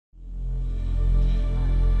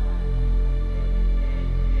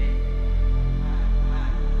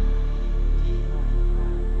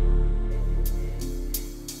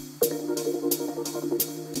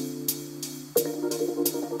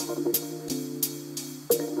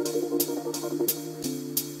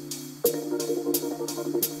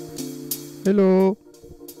Hello.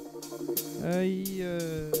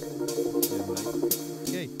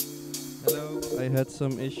 Okay. Hello. I had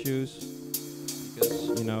some issues because,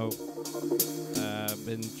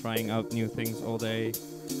 been trying out new things all day,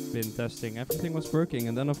 been testing, everything was working,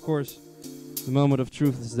 and then of course the moment of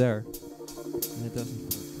truth is there, and it doesn't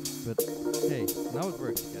work. But hey, now it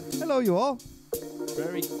works again. Hello, you all.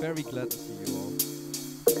 Very, very glad to see you all.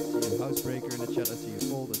 I see you Housebreaker in the chat. I see you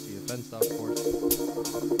Fold. I see you Fensta, of course.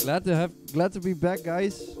 Glad to be back,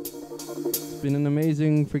 guys. It's been an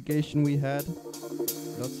amazing vacation we had.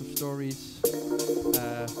 Lots of stories.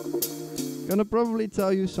 Gonna probably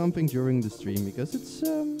tell you something during the stream because it's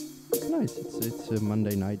nice. It's a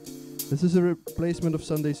Monday night. This is a replacement of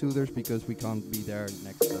Sunday Soothers because we can't be there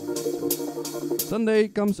next Sunday. So Sunday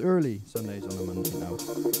comes early. Sunday's on a Monday now.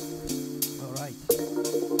 All right.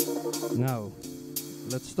 Now,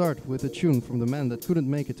 let's start with a tune from the man that couldn't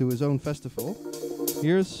make it to his own festival.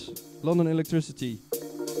 Here's London Electricity,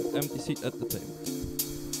 Empty Seat at the Table.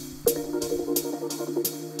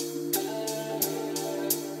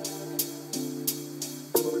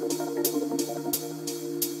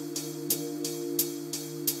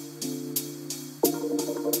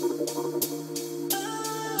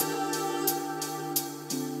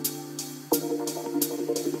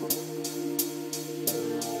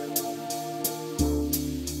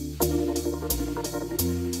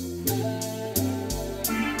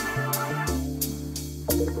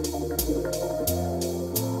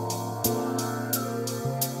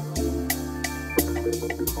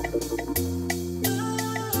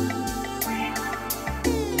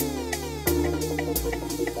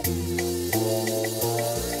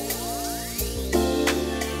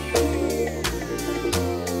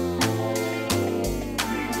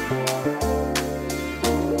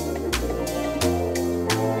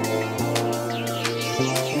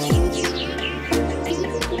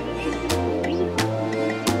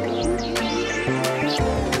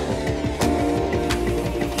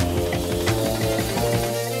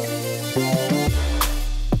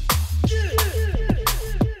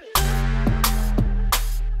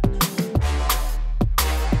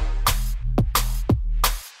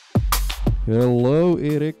 Hello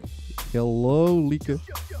Erik. Hello Lieke.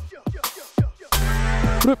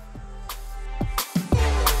 Rup.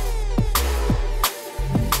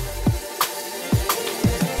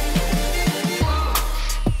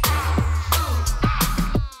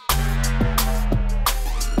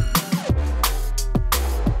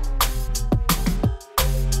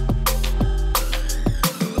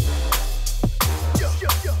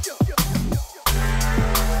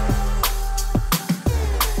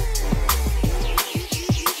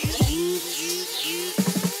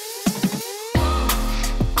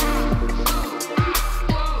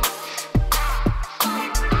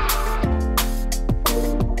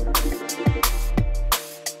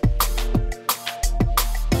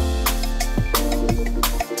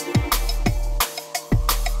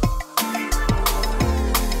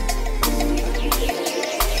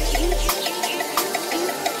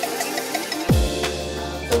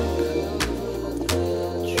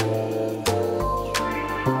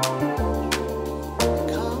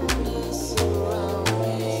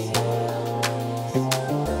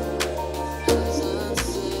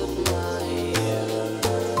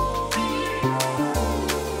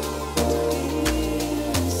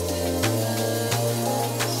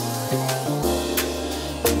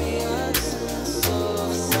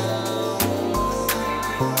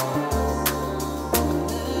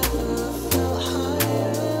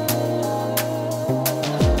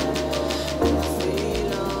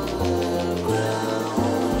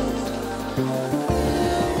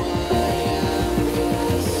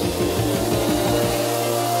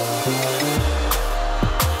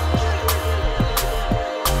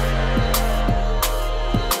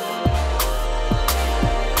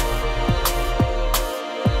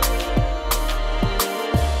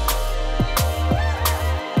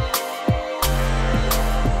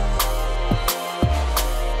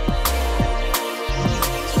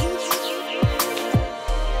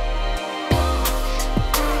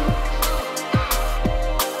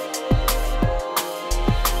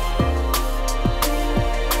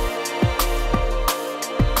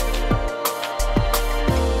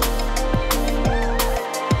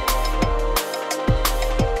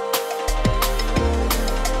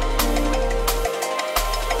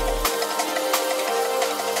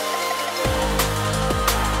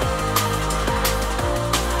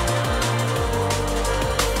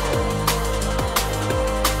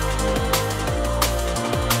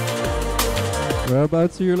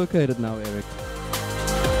 Whereabouts are you located now, Erik?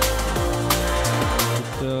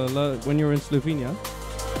 when you were in Slovenia.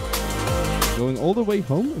 Going all the way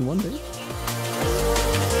home in one day?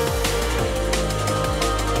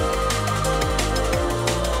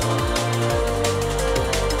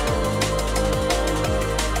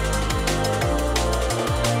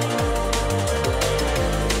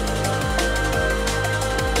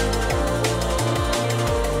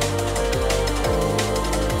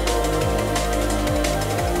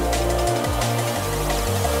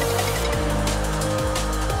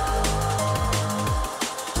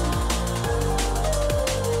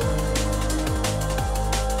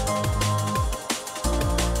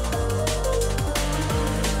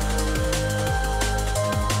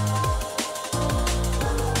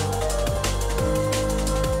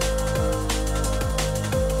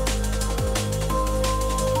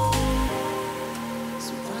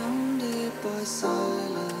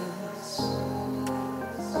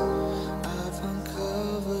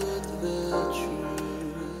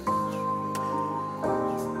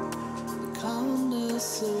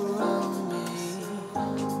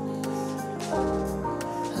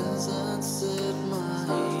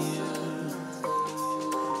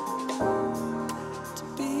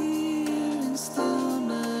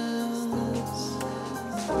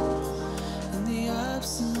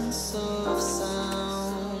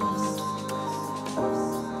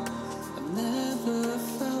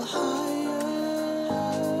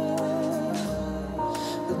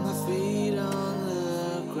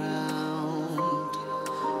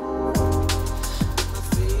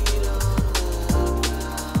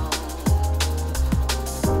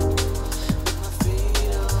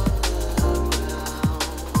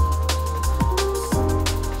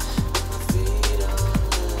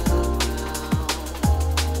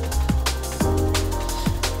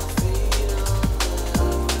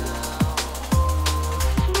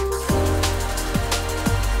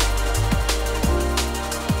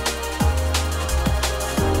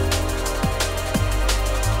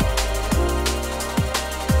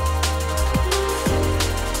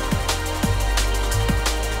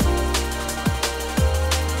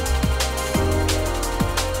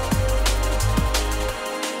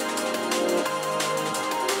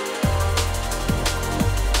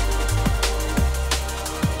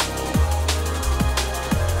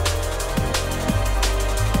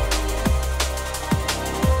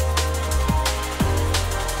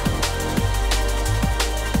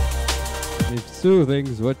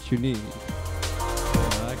 Soothing's what you need.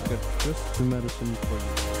 I got just the medicine for you.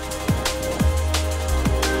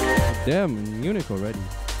 Damn, in Munich already.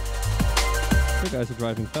 You guys are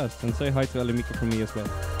driving fast. And say hi to Elamika from me as well.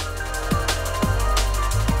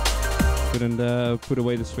 Couldn't put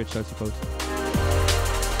away the switch, I suppose.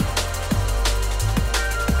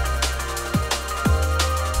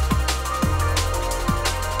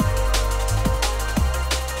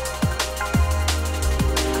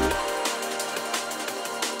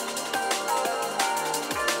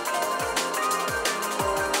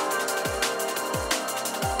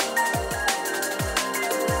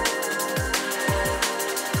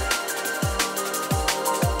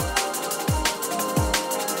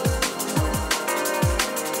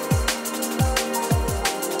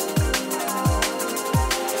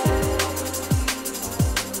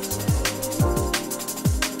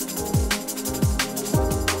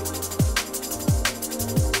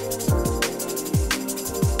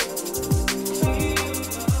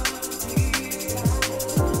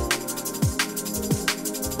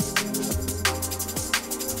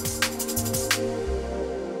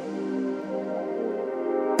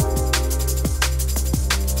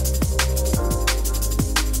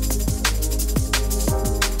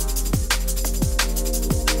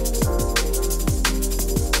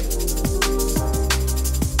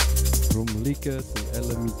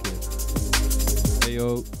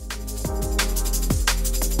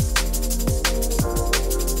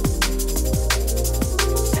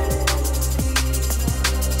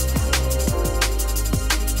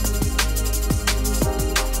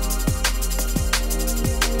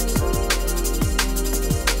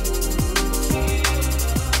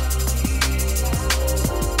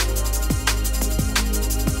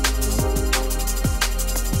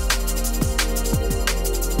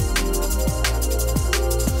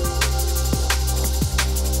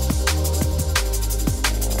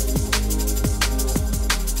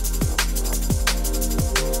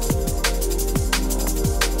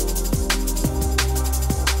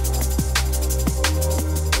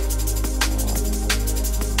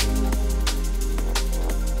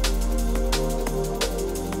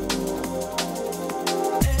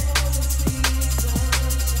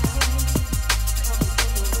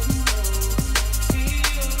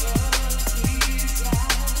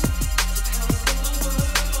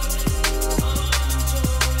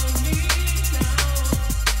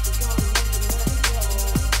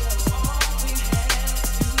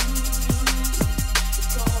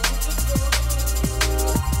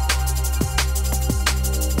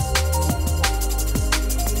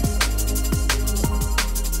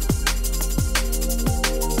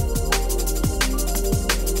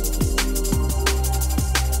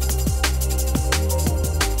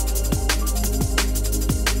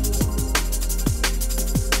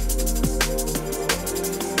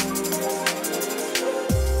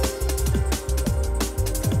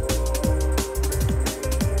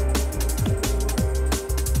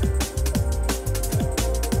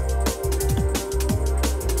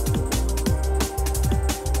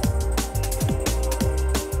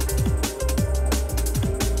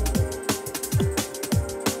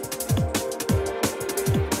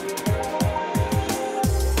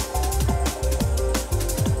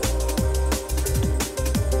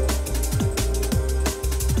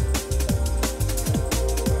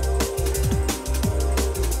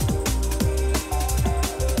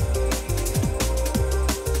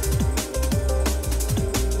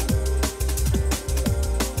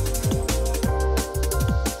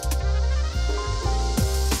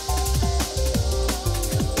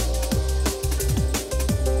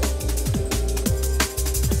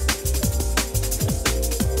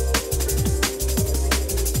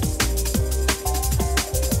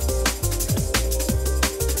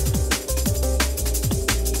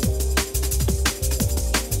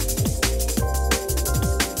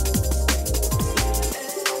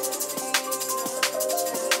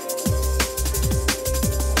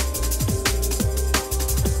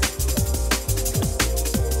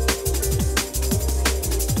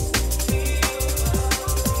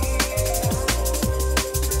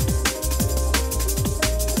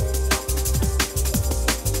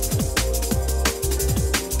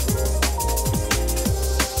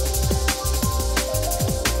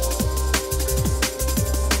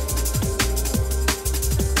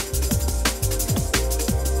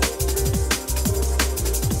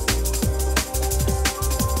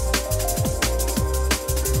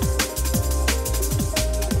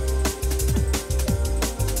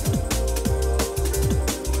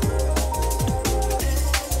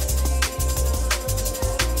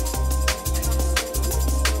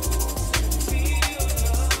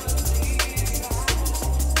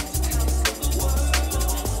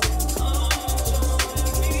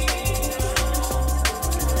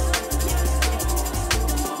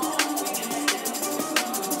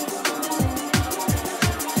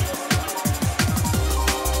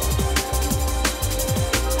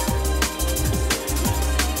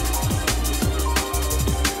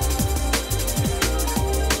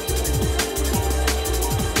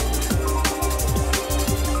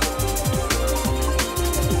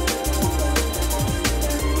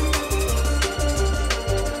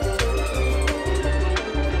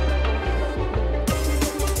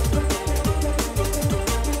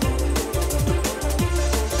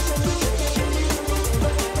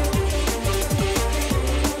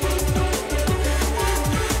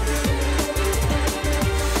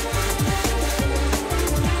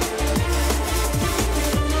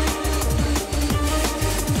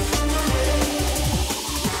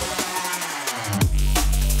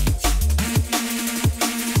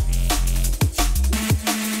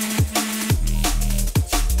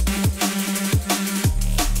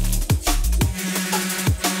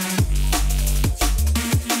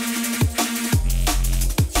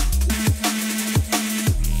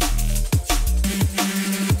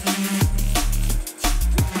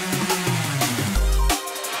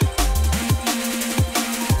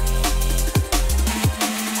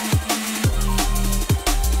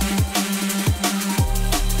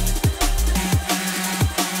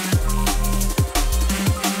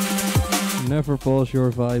 never falls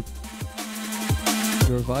your vibe.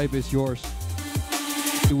 Your vibe is yours.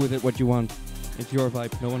 Do with it what you want. It's your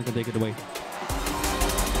vibe. No one can take it away.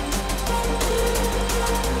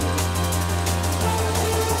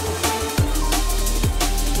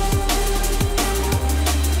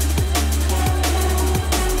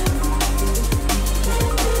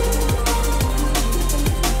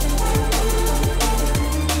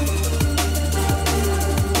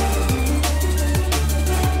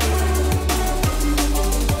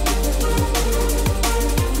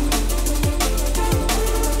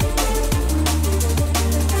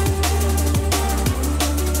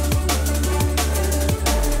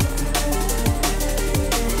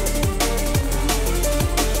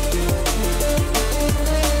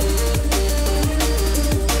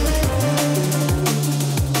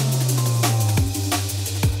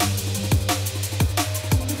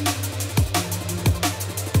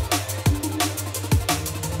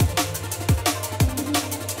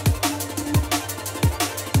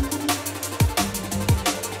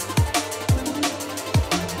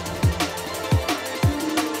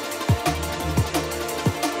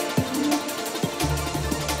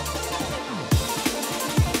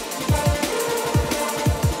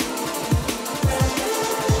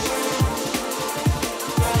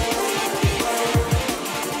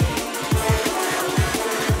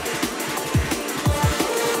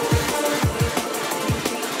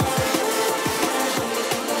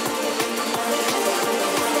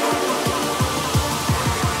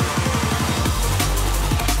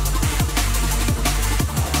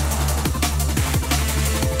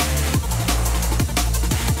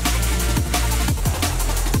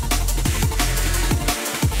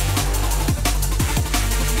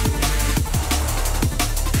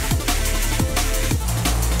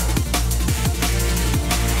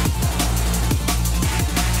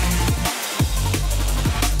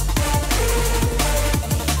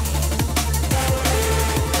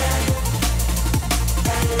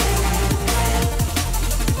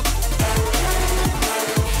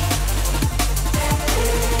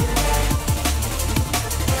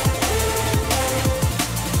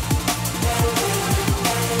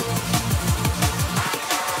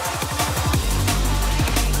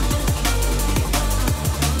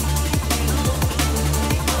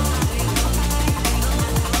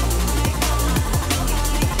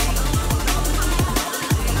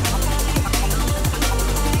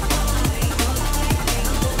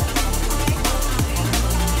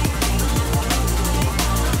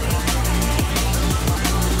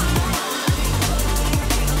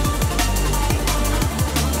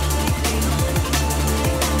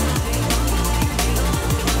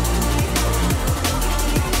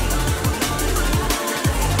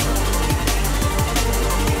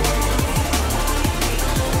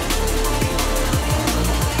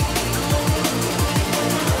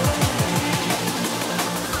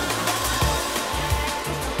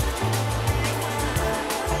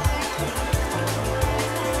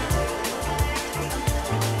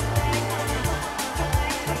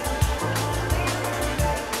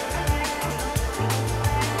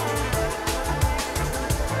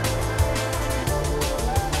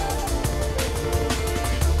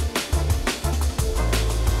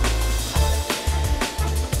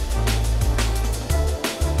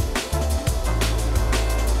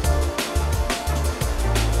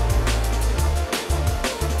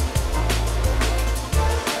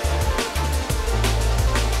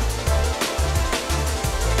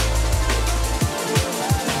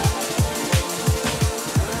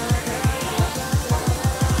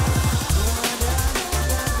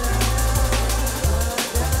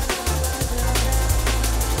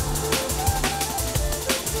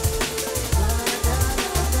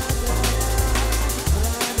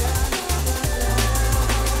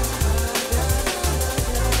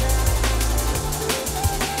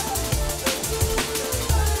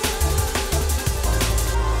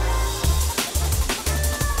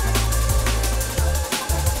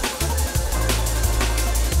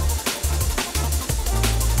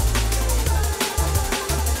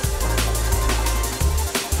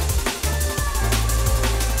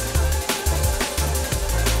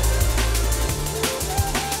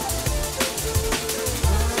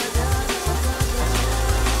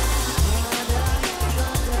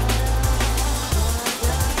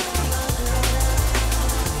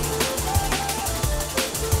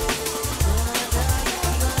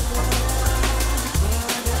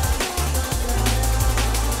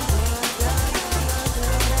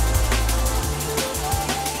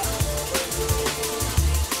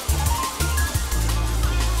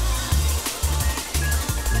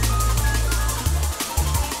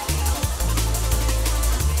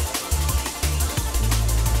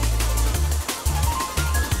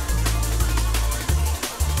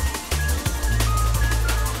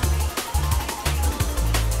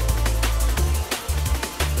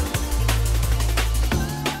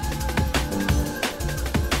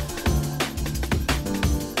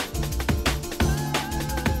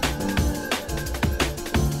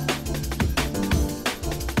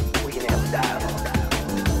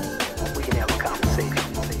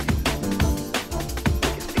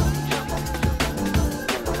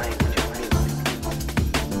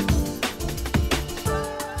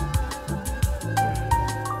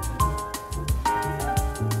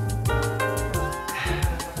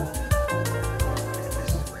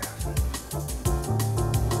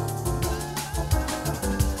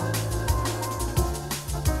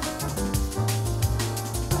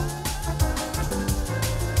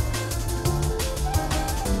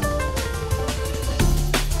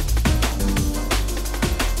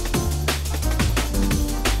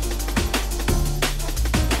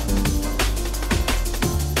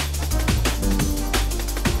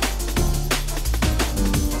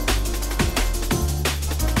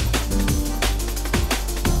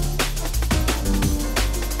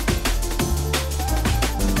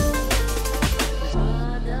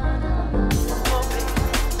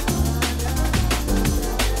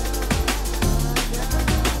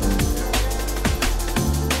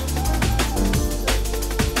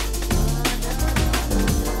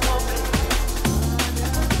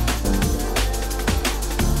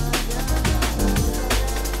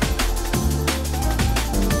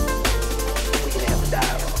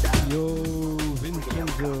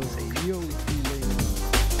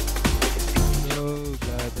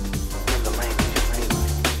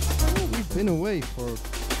 been away for 2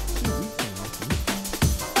 weeks now, I think.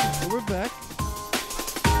 So we're back.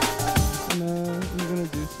 And I'm gonna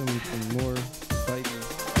do some more vibey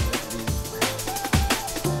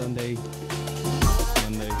Sunday,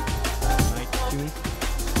 Monday night tunes.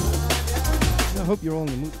 I hope you're all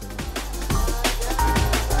in the mood for that.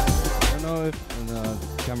 I don't know if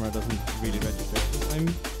the camera doesn't really register. I'm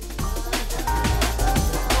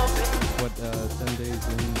 10 days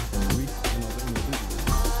in Greece and not in the mood.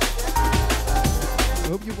 I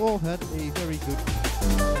hope you've all had a very good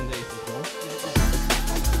 10 days as well.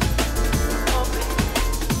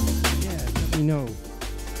 Yeah, let me know.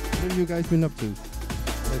 What have you guys been up to?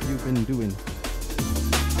 What have you been doing?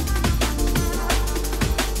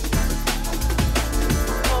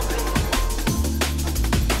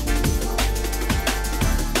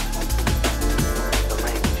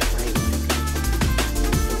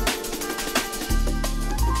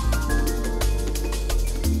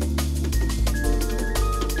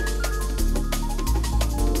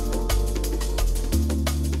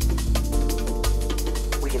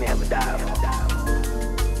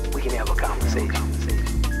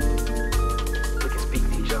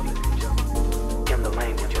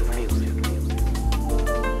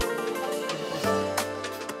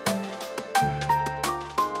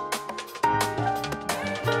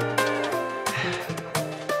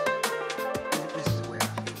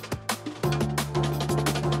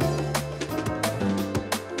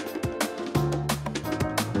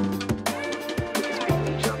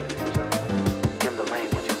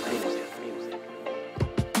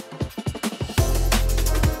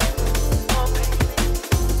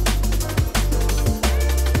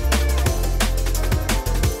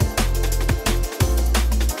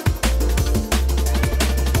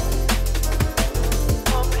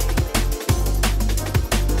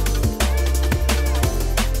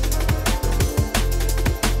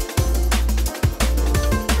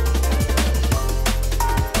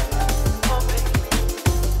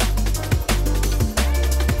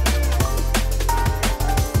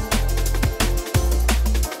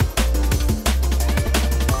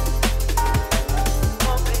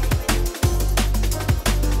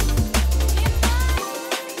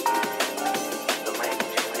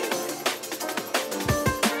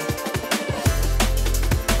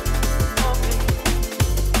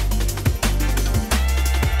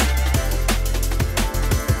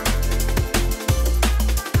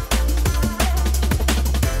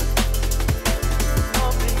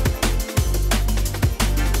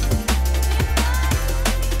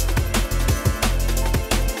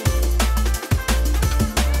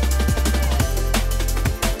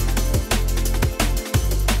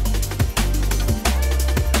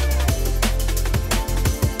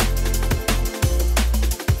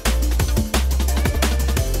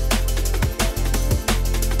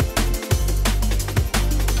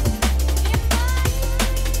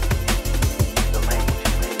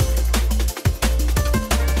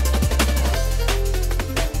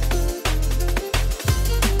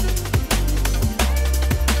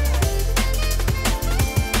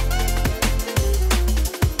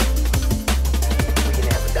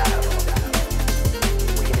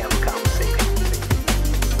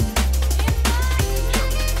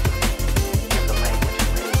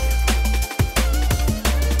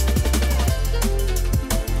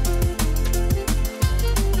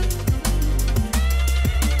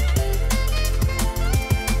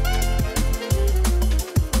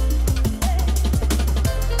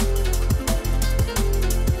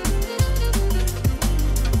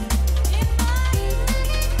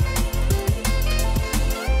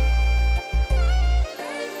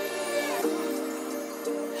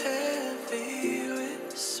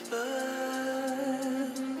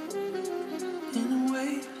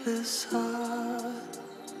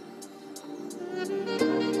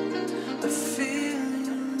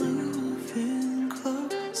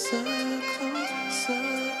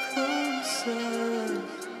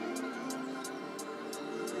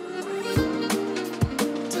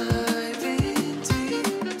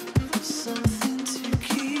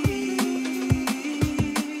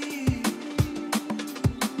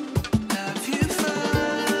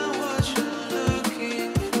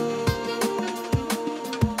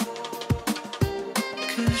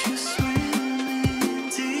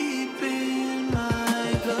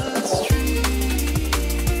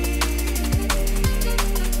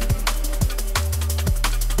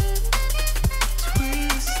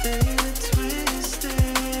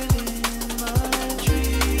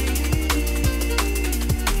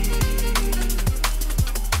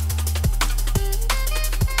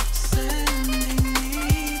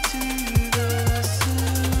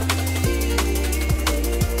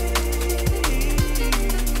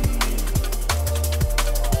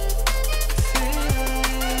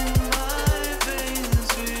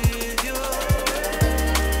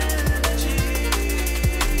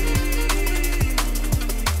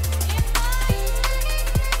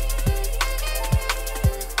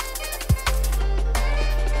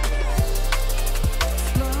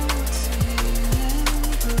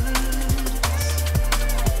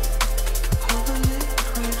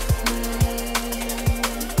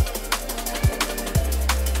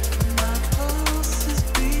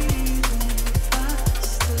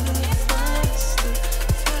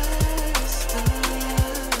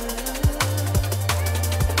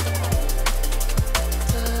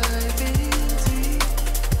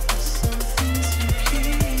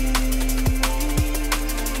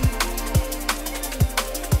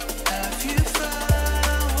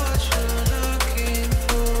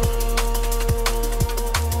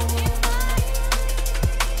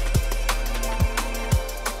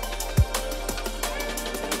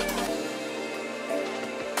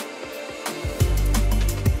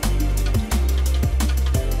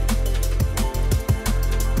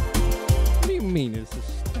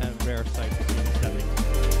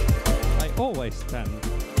 place 10.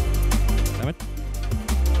 Damn it.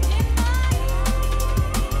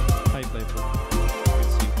 Hi, Playful. Good to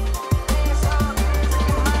see you.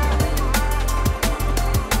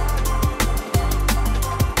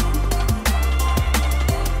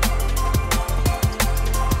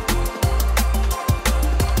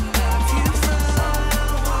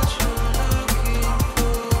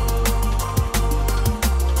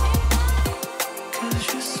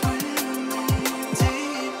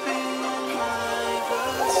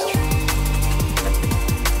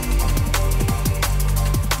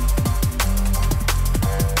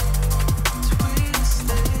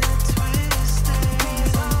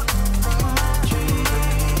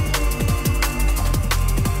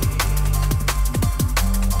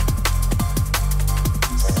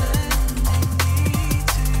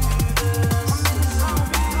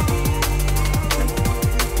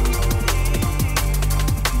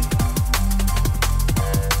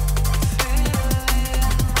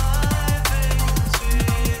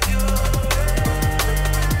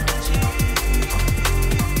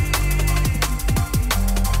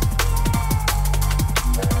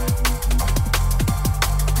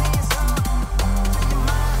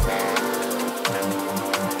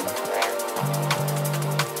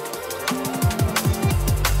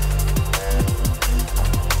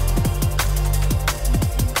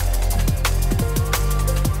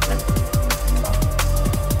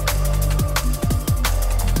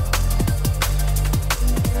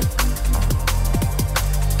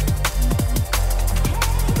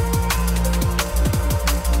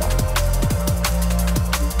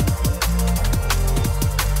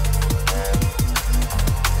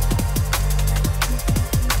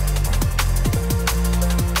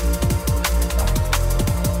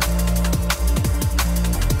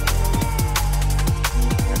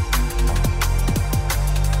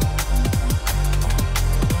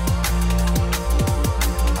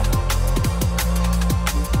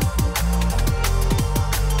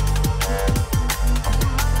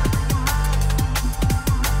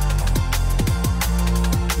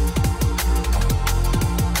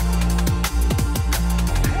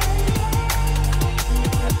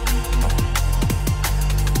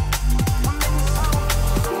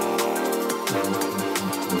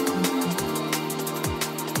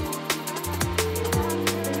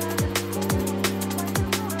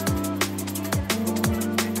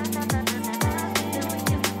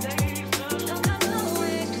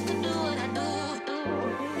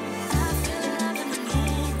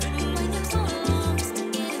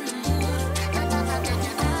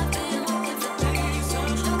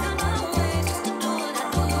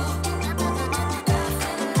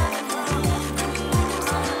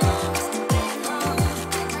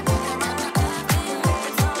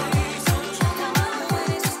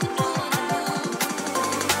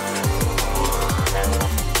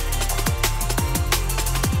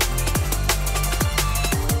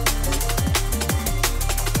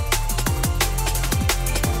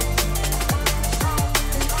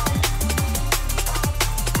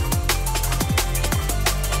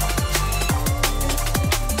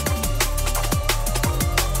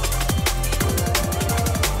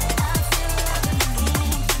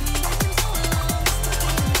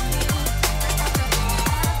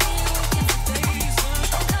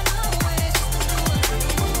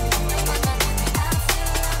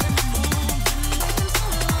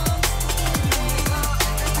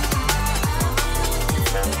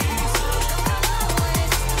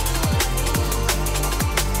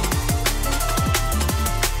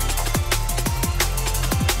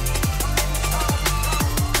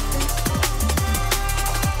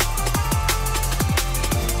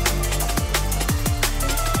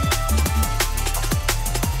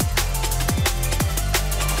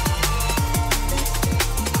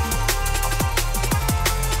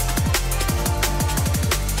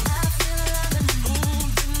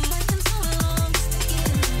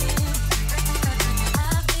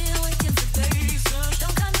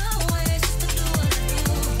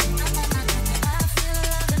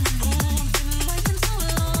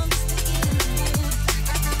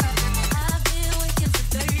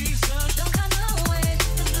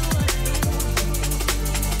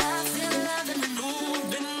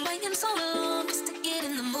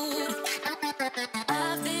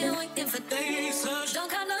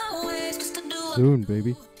 Soon,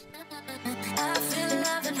 baby.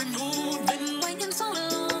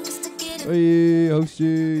 Hey,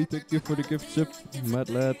 Hoshi, thank you for the gift sub. Mad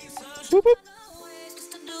lad. Whoop whoop.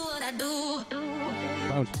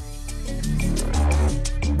 Bounce.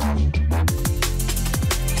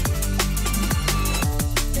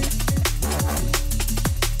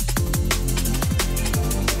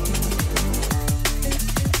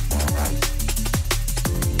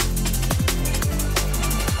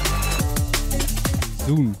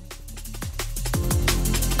 doen.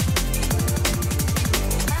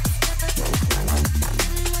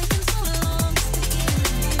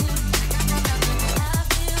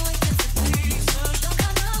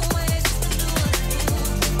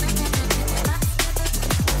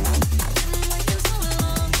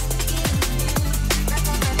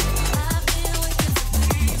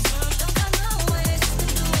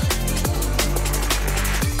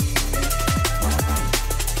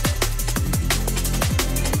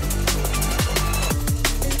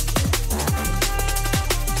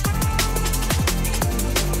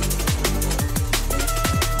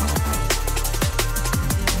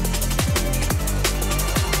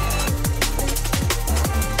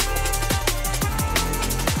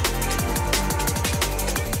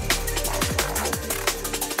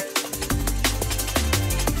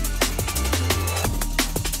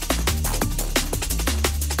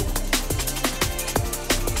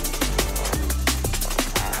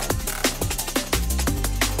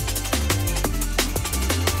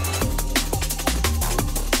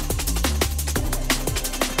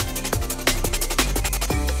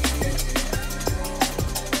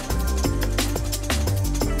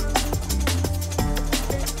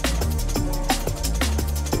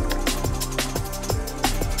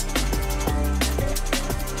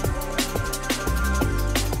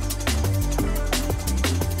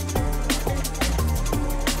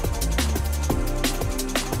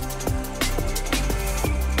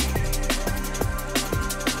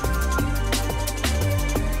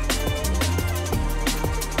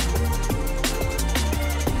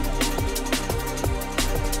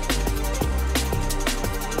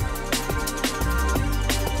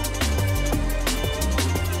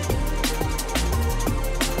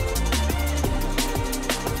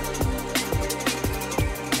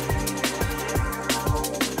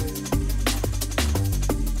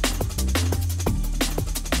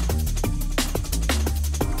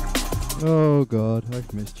 Oh god,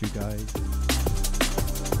 I've missed you guys.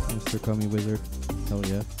 Mr. Cummy Wizard. Hell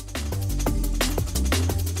yeah.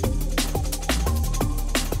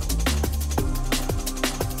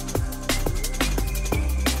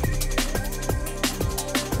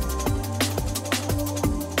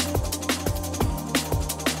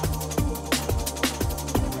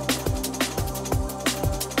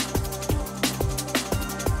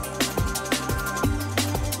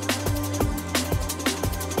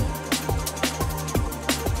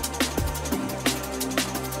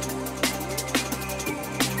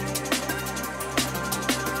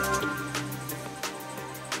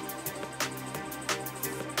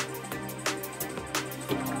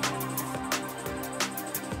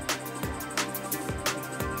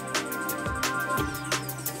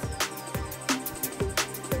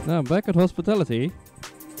 Now, back at Hospitality,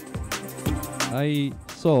 I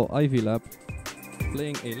saw Ivy Lab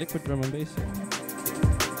playing a liquid drum and bass.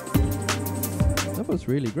 That was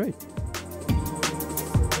really great.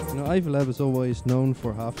 You know, Ivy Lab is always known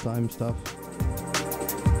for halftime stuff.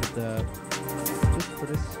 But just for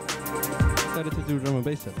this, decided to do drum and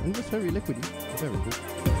bass set. And it was very liquidy, very good.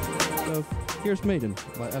 So, here's Maiden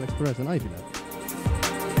by Alex Perez and Ivy Lab.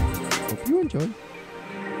 Hope you enjoy.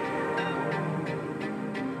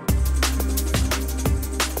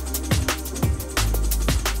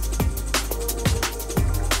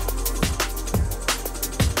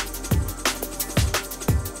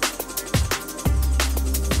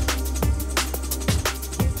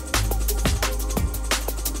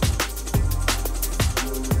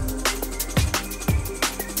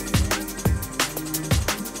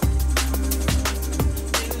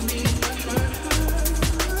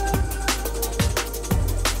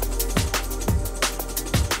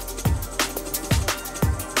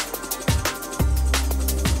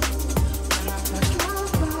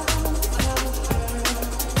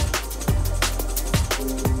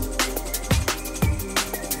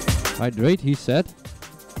 Hydrate, he said.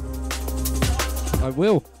 I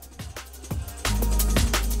will.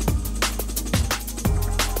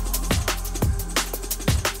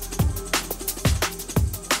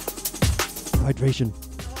 Hydration.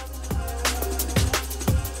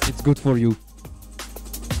 It's good for you.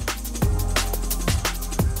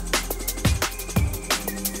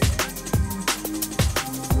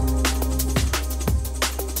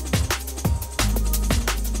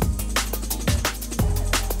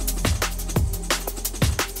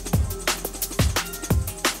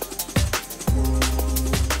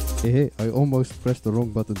 Hey, I almost pressed the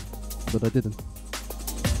wrong button, but I didn't.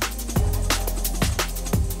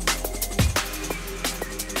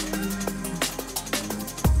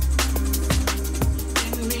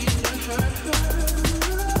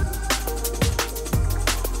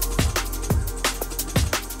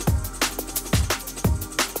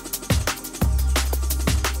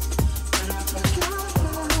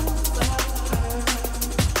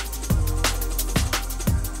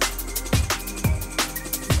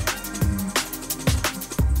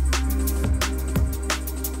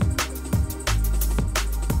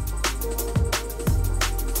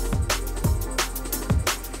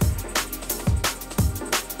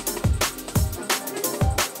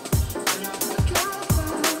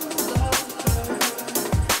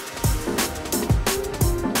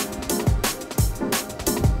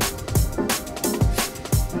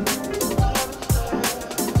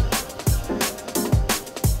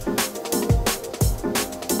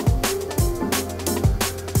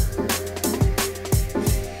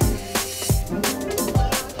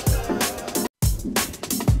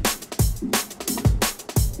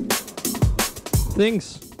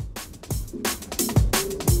 Things.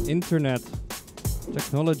 Internet.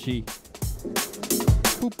 Technology.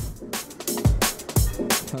 Poop.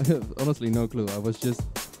 I have honestly no clue. I was just...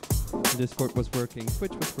 Discord was working,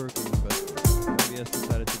 Twitch was working, but OBS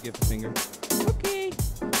decided to give the finger. Okay,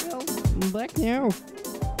 well, I'm back now.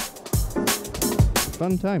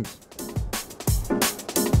 Fun times.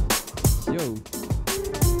 Yo.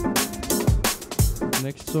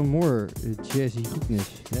 Next some more jazzy goodness.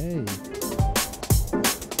 Hey.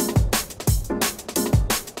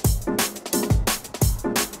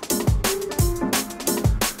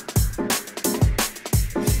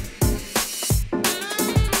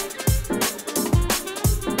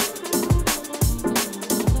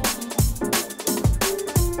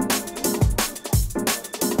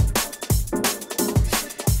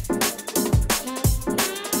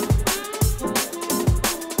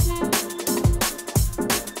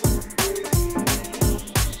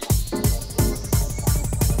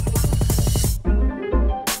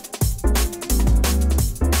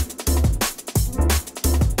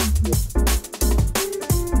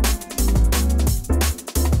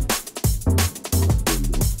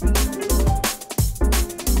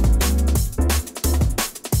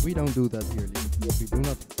 Do that here, Lee. We do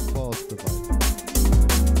not pause the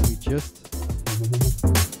vibe. We just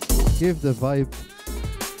give the vibe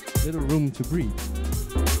little room to breathe.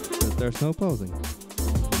 But there's no pausing.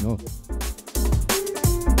 No.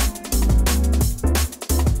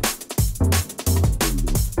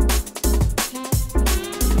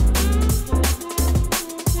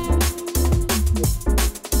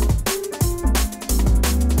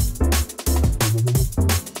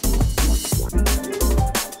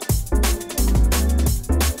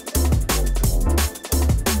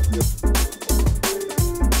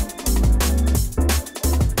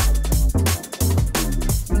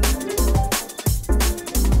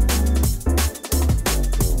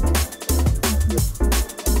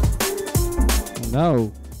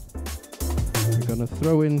 Now, we're gonna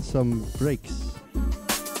throw in some breaks.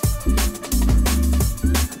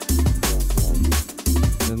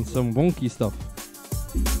 And some wonky stuff.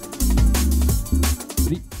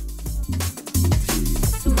 3.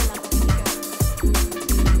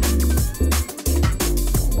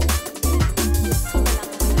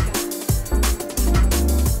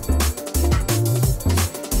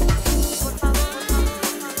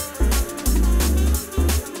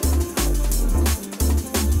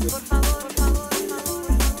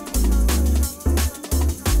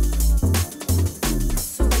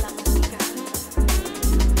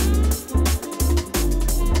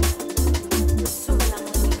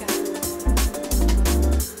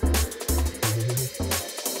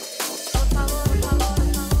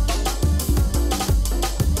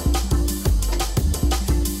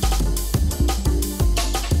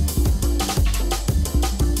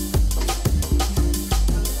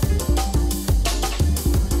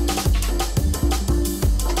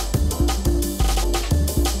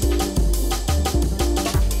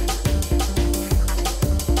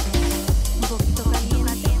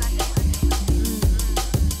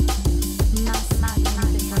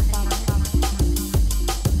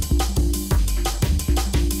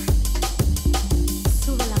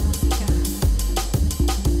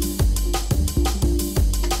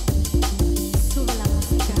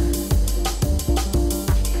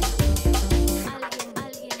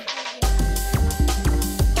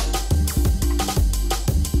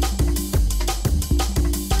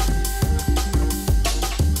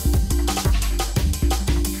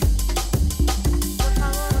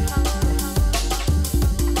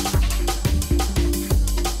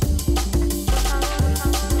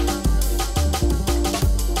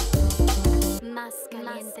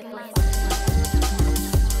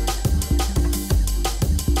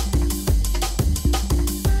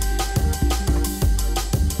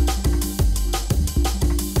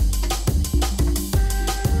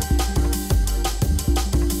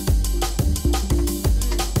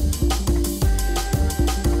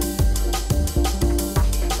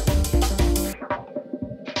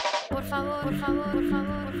 Por favor, por favor, por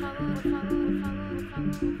favor,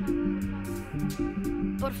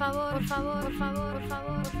 por favor, por favor, por favor, por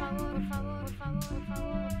favor, por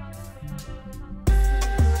favor.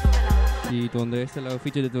 Y donde está la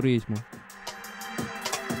oficina de turismo.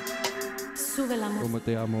 Sube la música. Como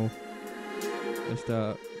te amo.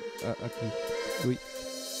 Está aquí. Uy.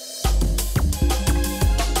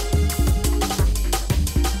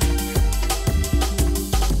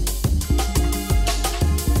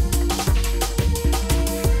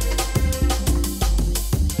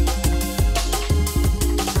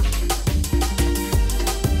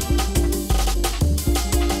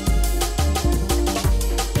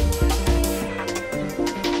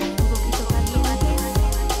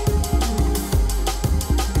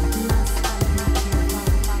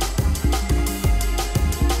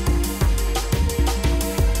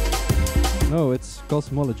 No, it's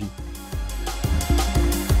cosmology.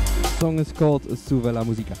 The song is called Sube la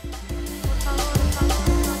Música.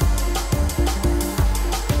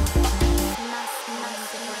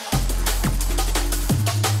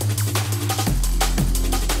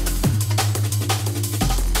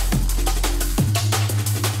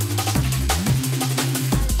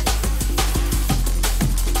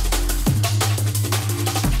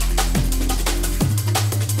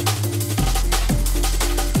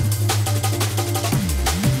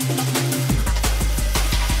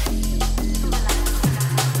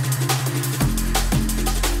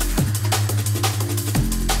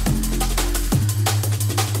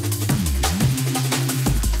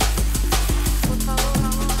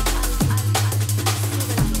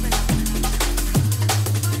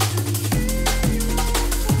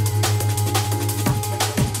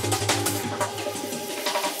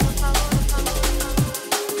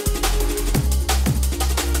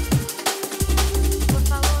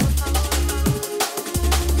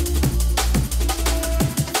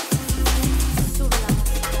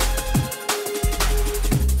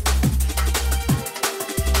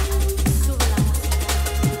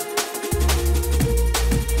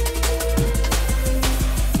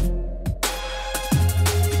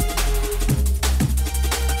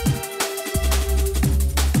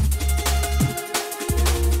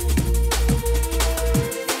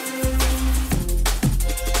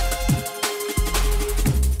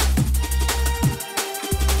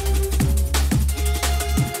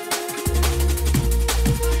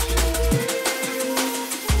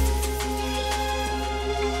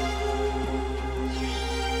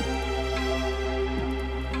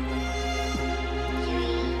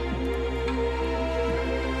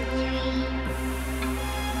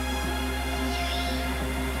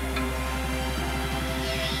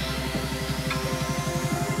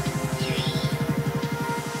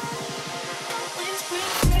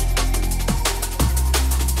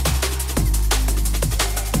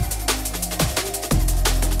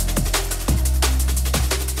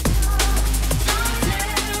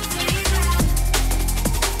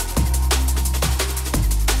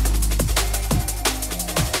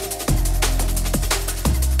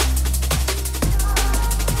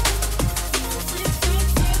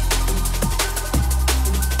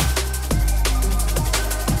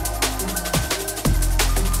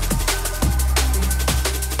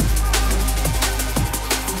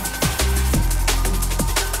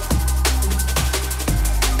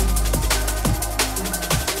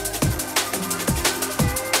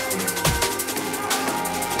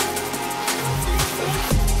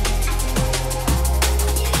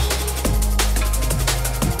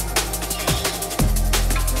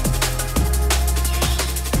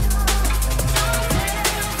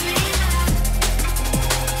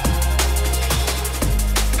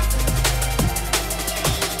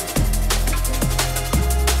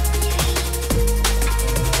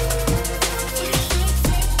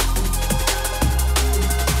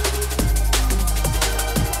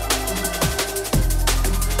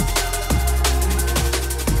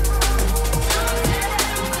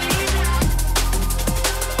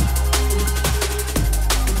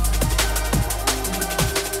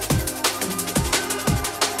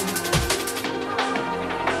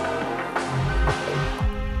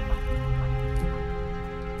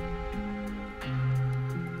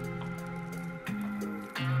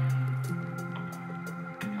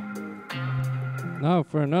 Now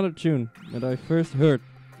for another tune that I first heard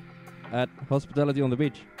at Hospitality on the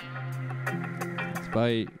Beach. It's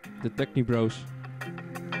by the Techni Bros,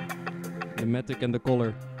 the Matic and the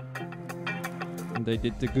Collar. And they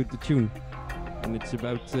did the good tune. And it's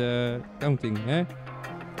about counting, eh?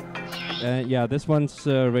 Yeah, this one's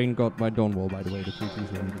Rain God by Dawnwall, by the way, the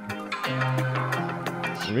 3-2 one.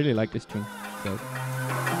 I really like this tune, so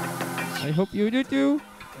I hope you do too.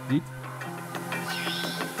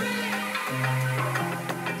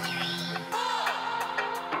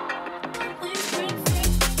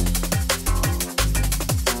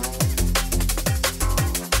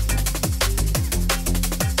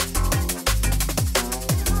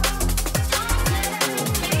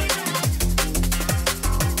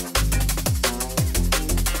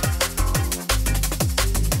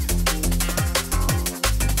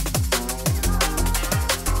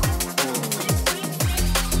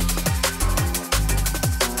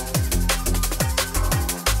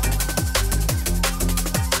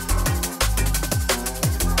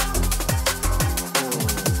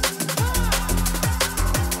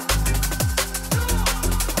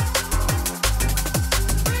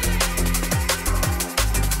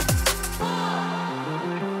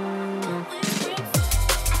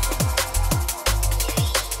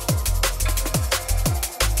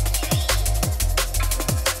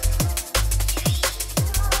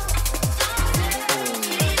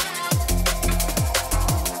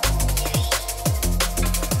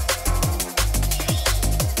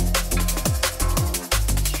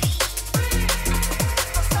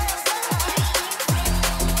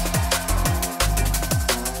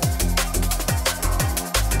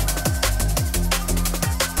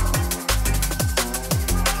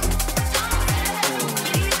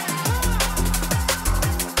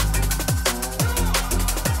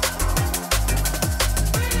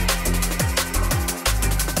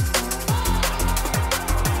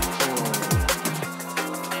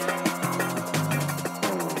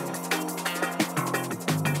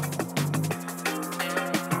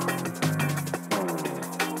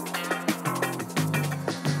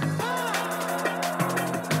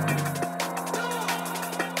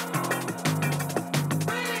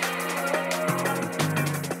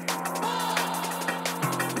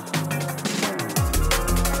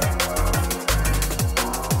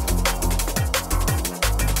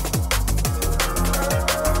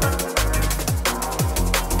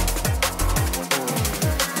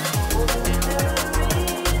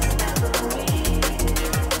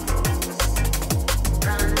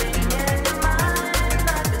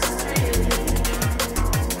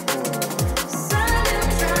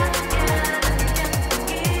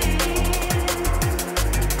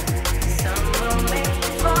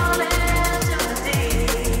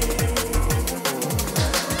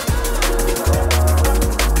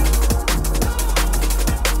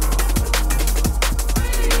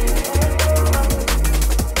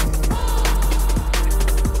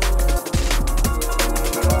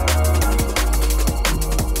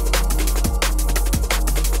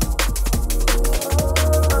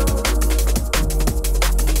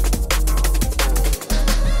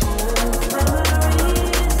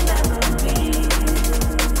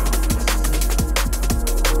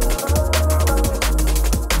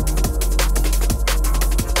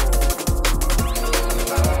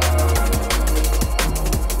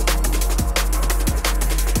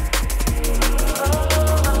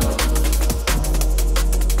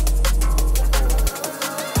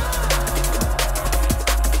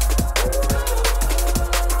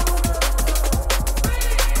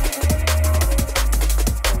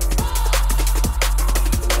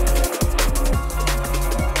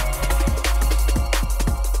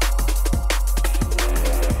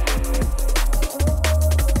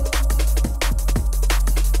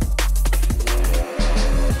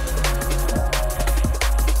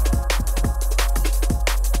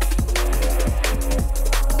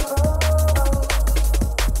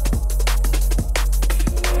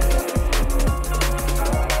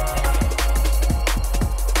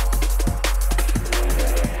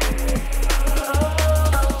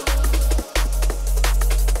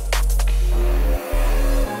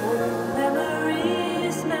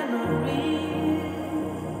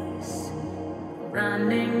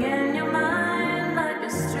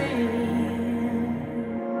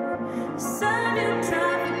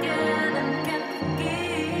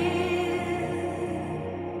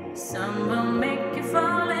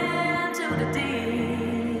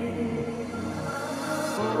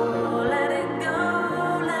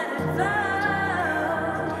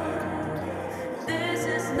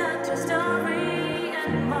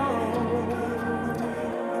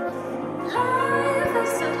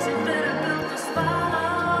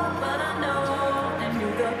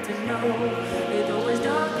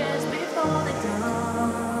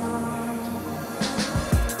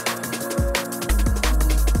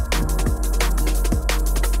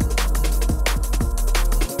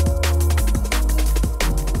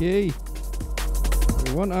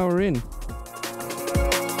 1 hour in.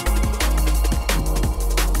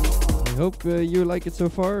 I hope you like it so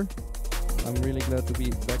far. I'm really glad to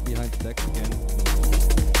be back behind the decks again.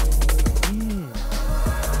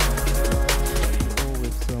 All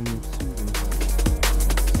with some soothing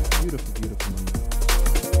sounds. Beautiful, beautiful number.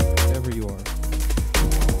 Wherever you are.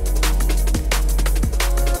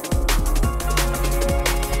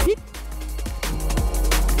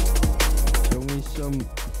 Show me some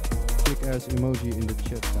kick-ass emoji in the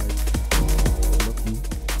chat, guys. Love you.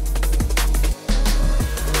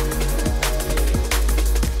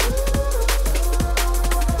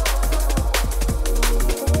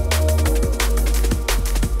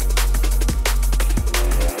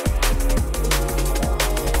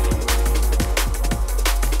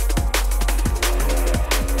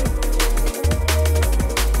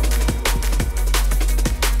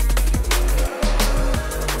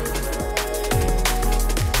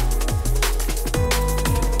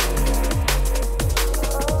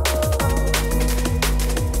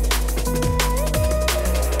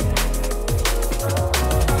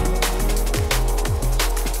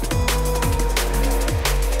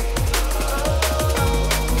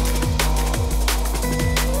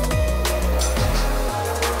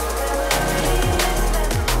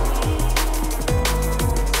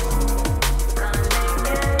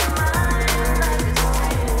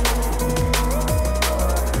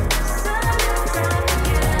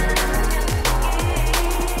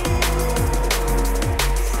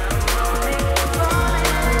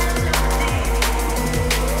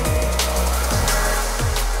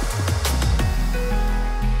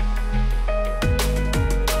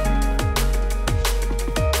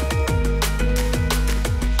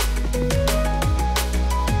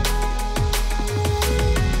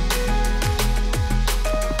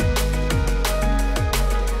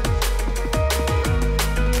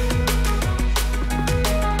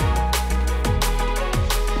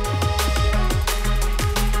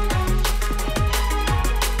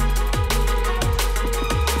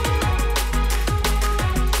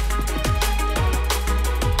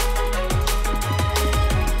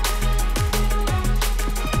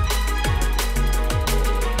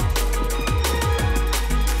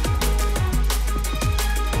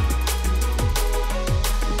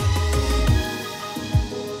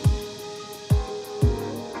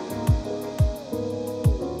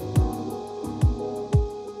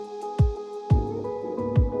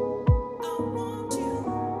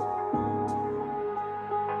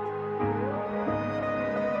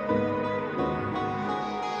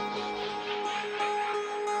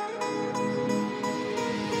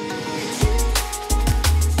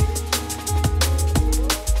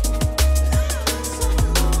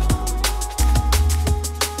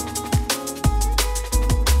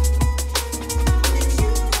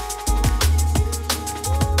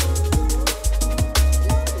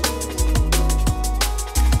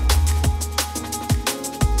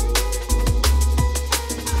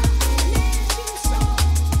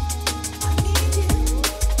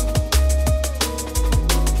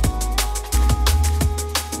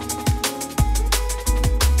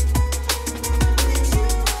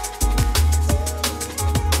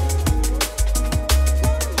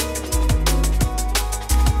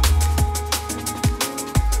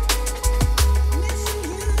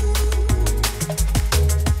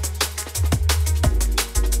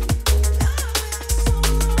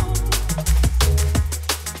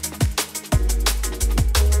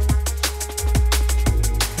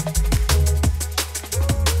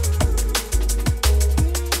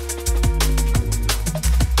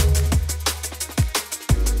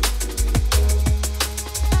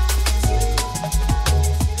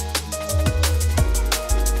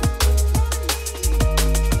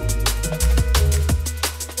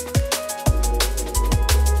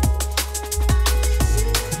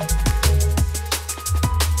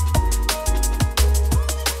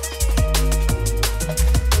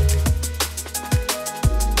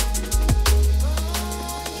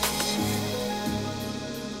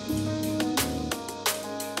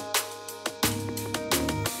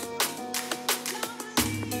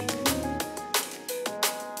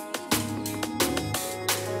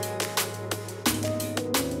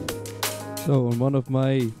 So on one of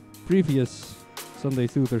my previous Sunday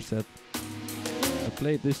Soother set, I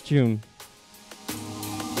played this tune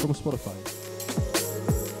from Spotify.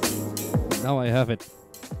 Now I have it,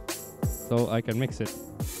 so I can mix it.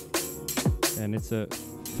 And it's a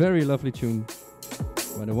very lovely tune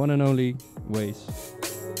by the one and only Waze.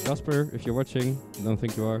 Casper, if you're watching, I don't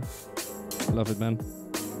think you are. Love it, man.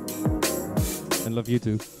 And love you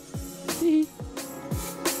too.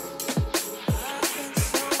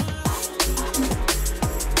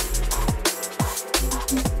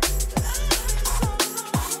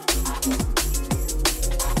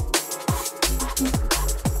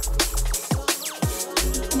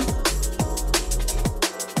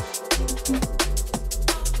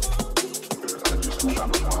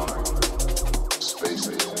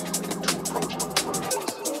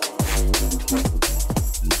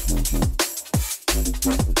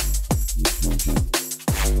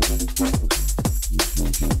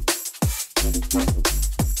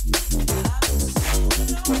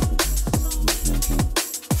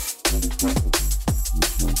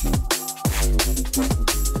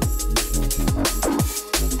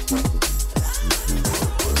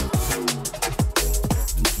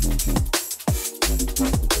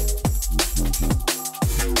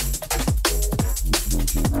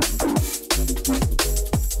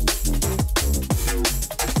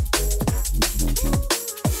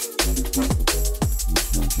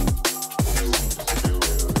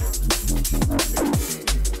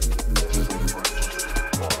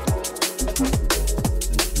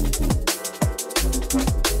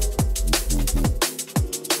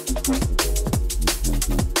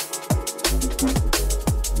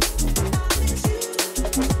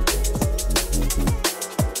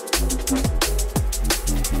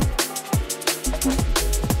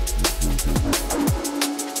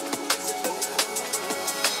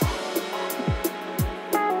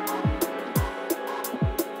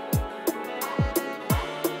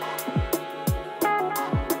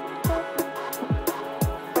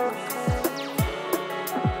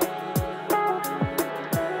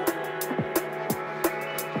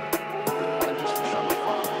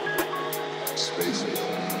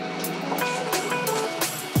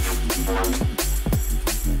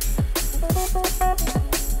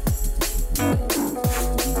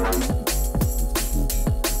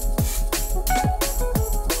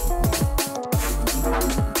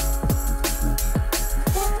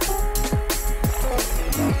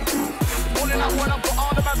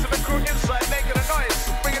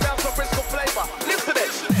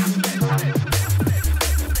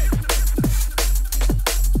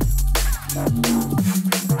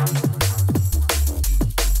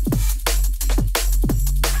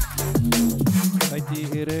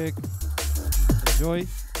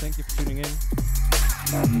 Thank you for tuning in.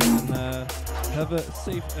 And have a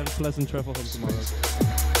safe and pleasant travel home tomorrow.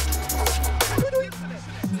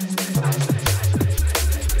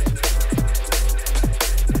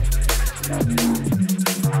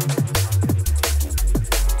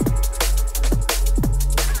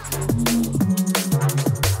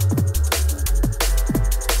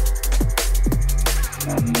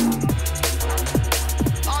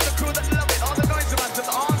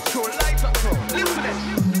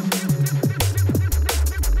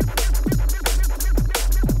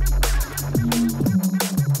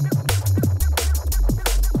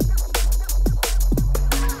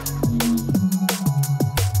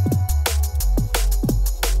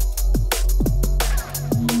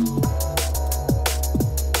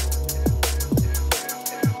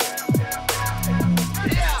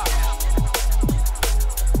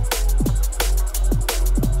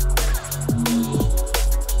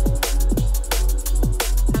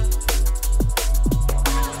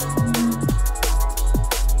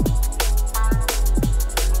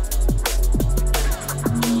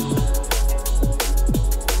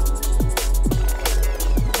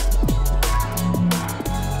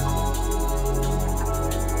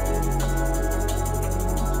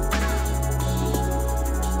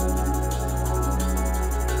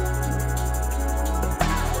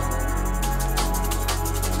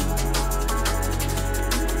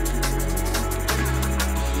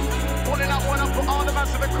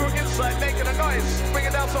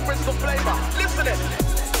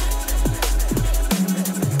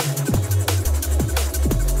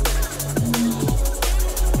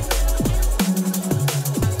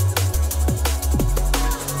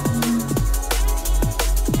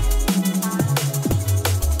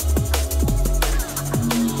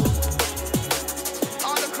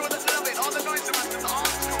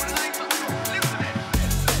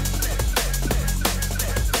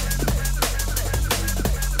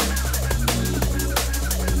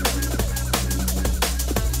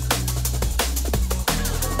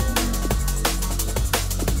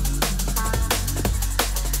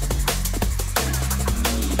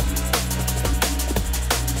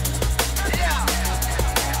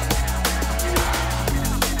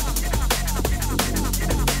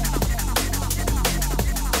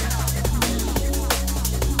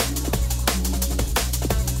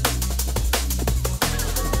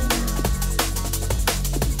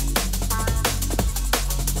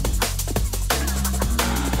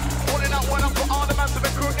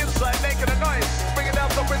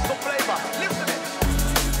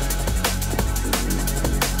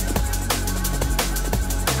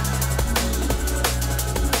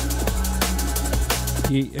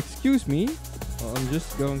 Excuse me, I'm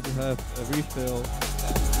just going to have a refill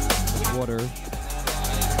of water.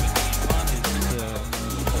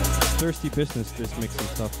 It's thirsty business, this mixing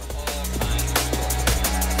stuff.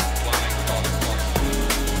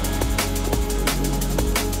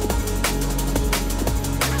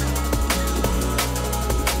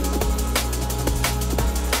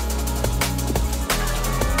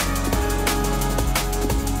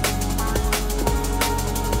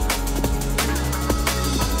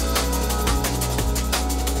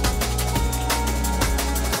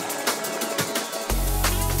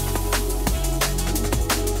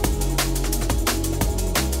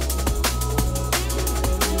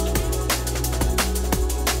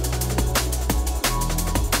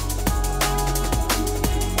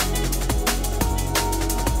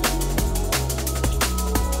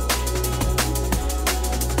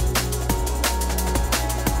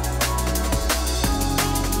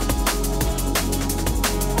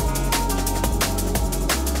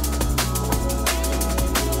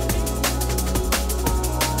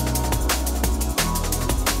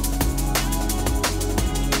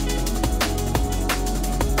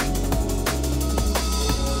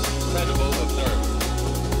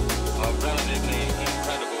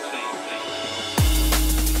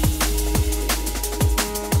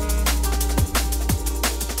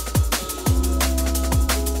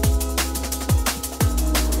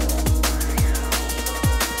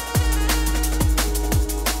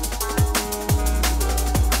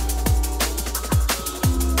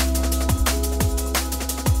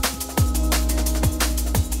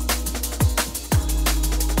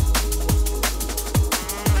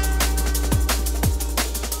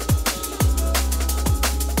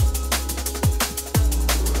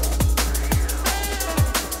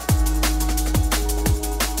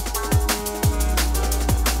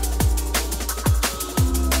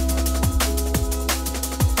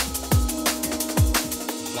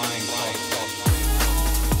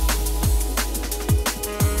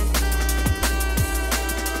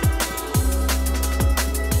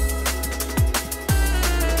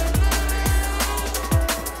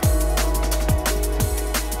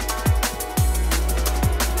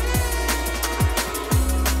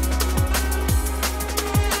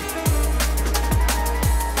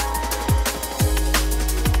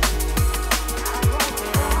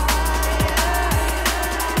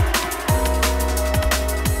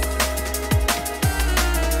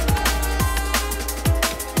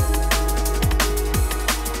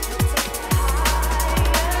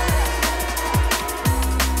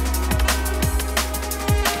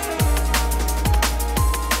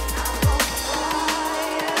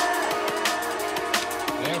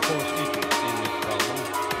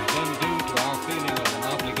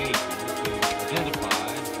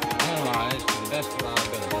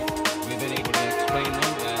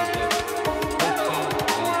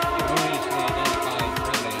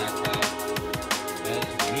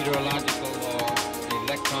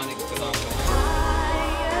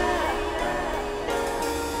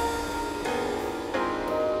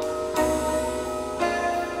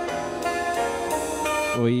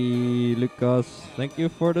 Hey, Lucas. Thank you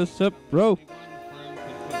for the sub, bro.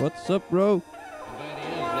 What's up, bro?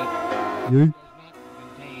 Yeah.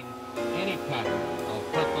 Contain any pattern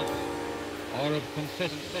of purpose or of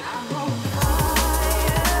consistency.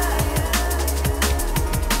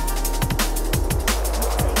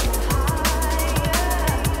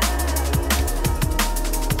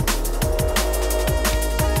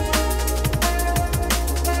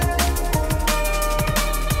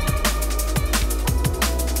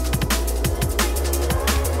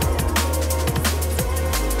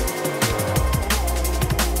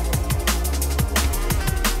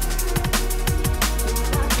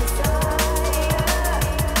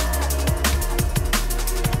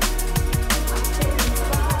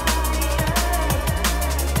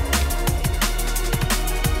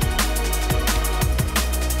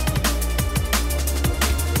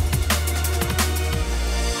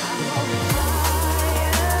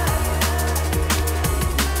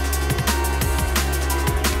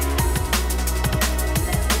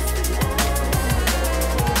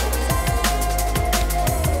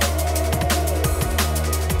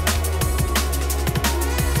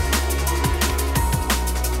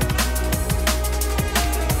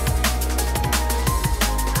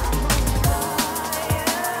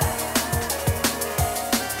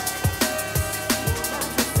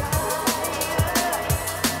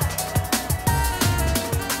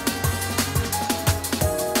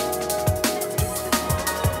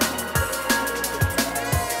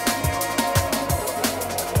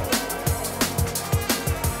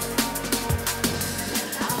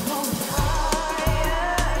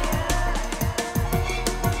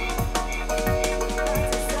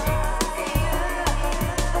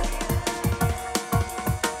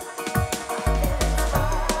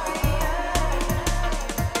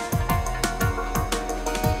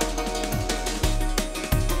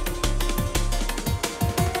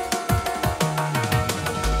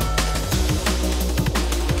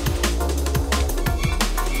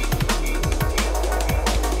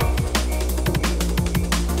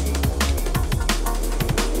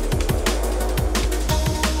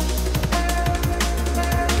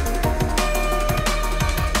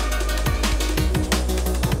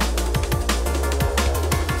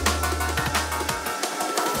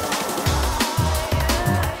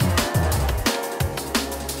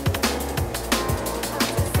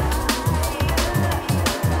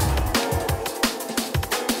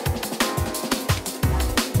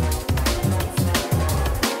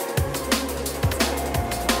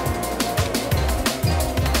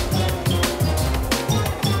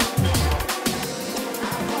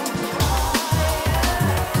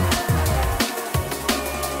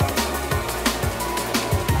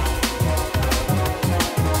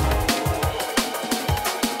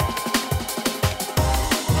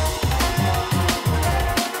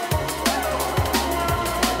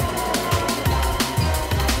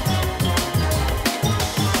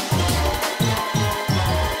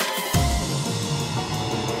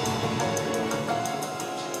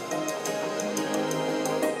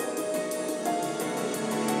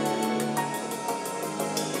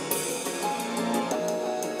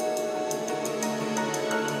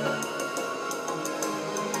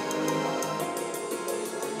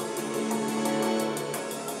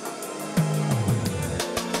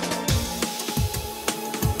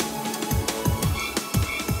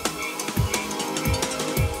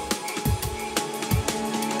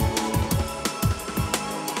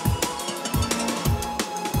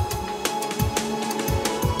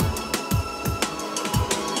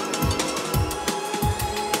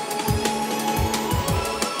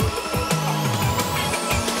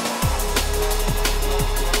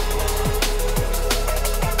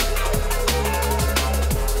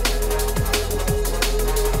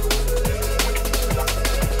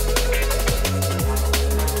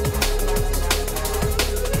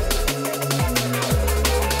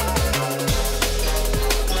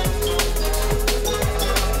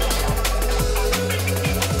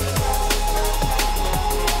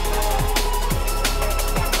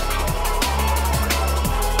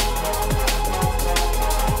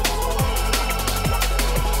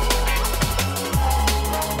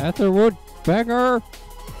 Etherwood banger.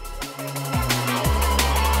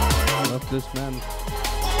 Love this man.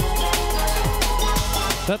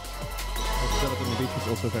 Set. Skeleton on the Beach was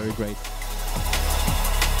also very great.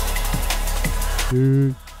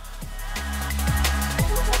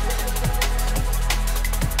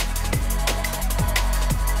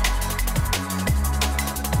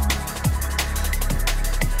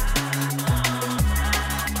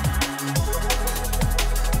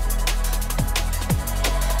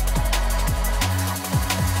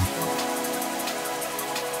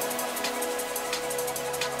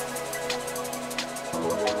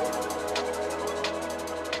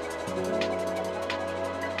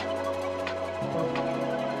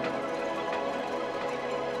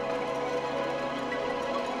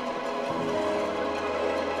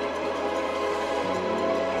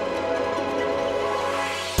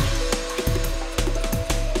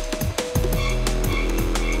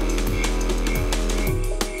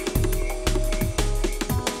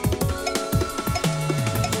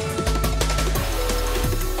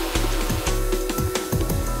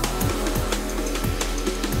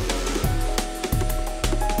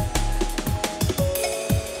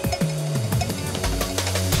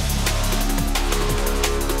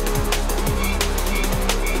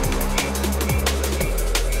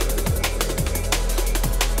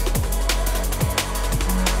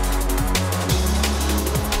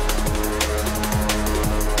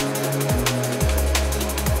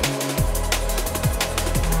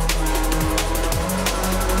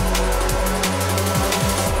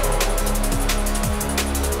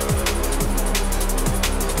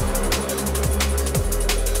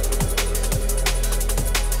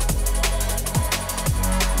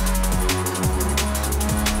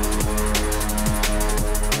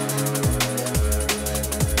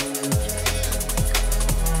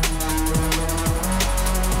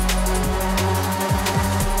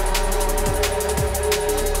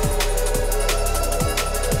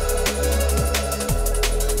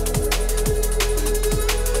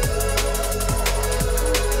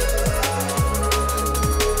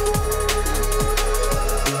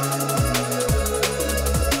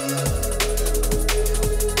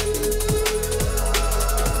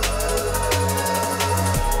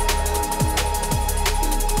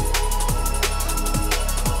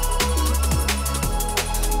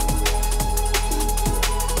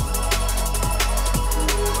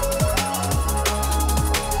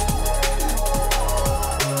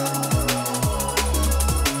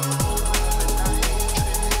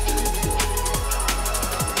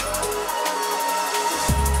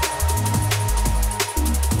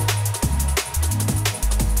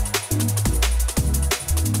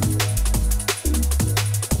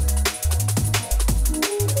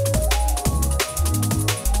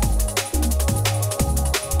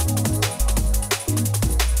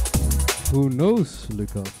 knows,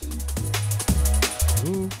 Lucas?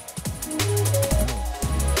 Who?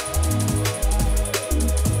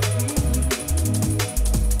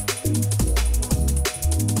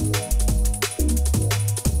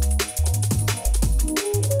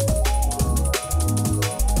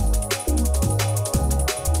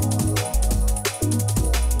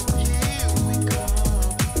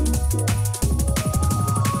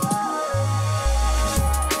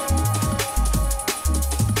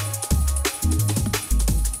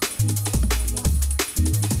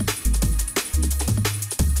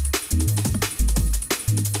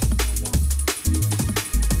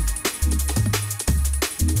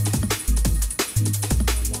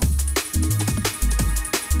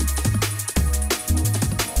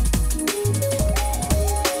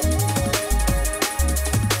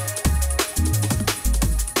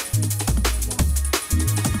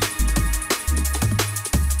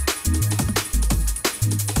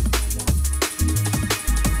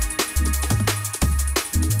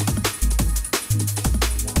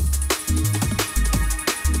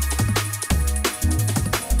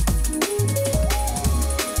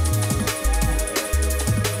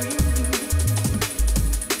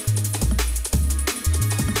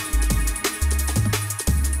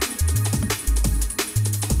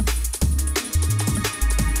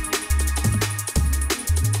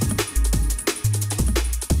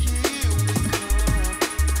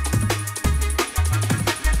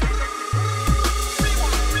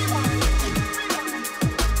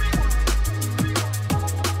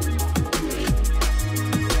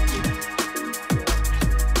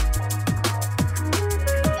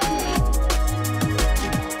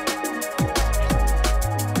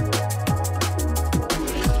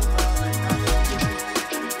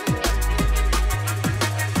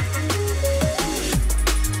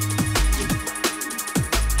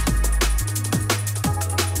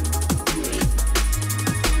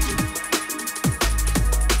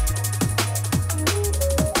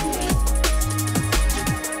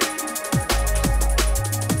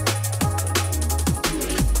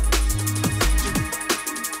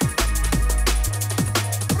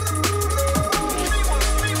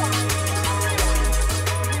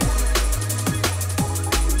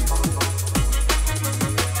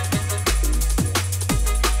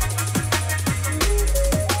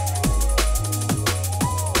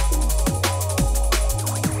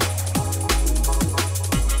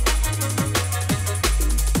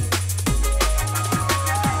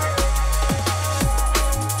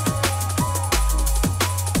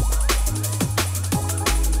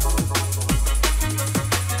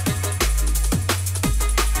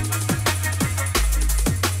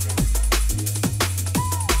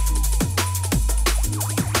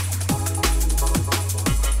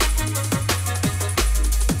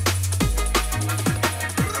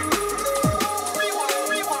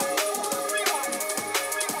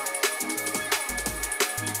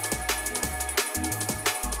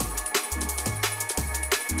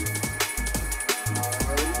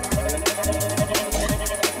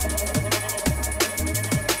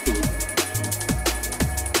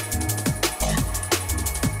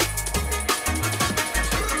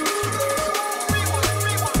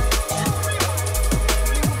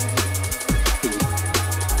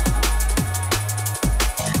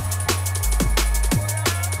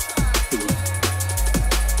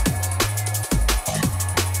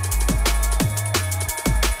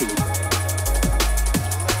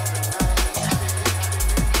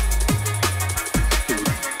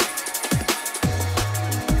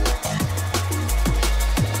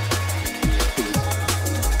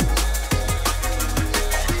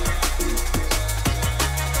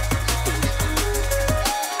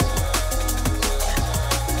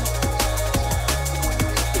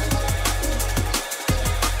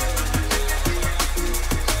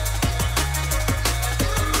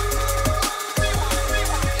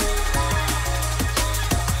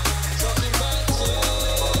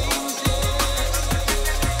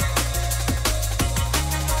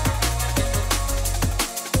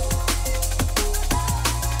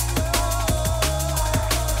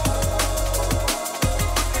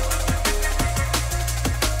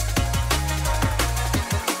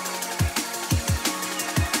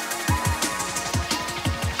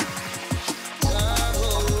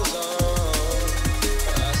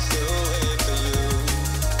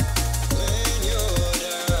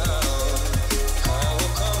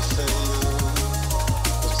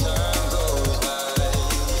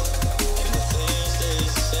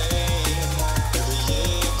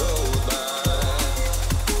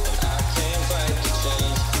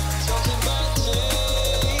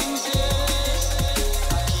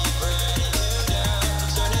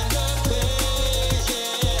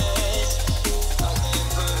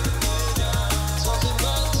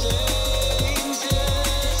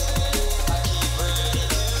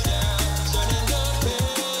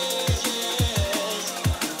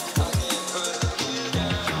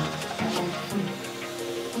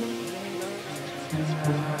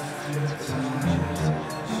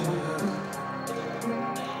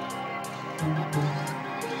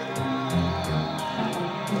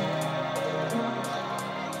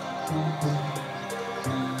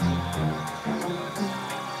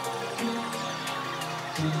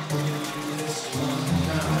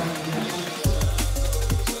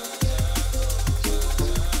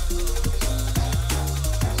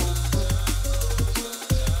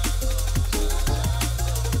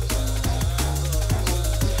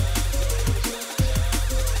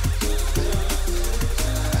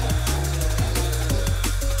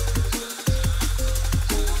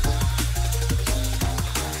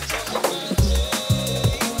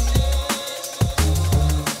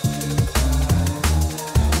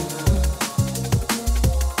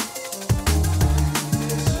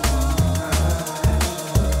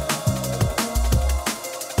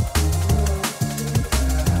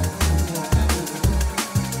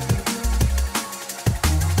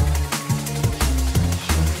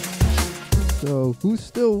 So, who's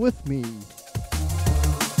still with me?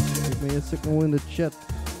 Give me a signal in the chat.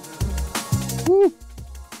 Woo!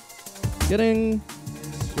 Getting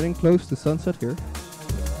close to sunset here.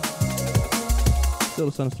 Still,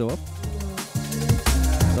 the sun's still up.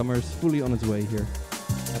 Summer's fully on its way here.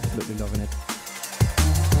 Absolutely loving it.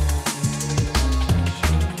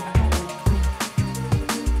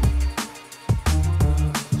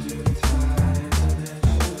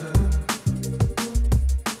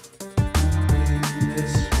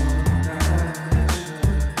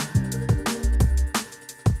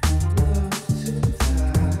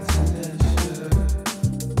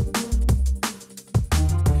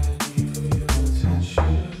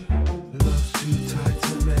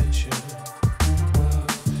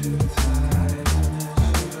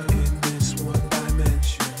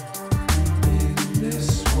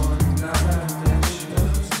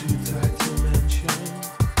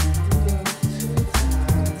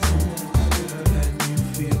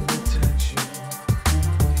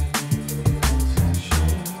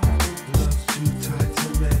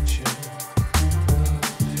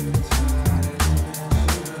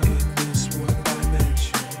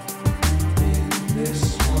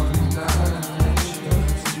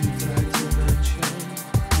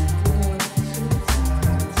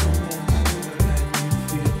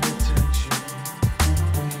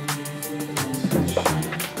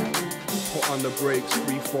 Brakes,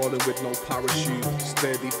 free falling with no parachute.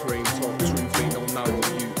 Steady frame, talk truth, ain't no narrow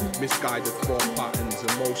view. Misguided thought patterns,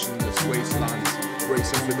 emotionless wastelands.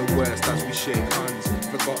 Racing for the worst as we shake hands.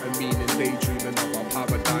 Forgotten meaning, daydreaming of our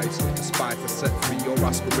paradise. Aspire to set free, your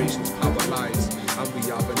aspirations paralyzed. And we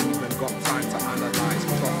haven't even got time to analyze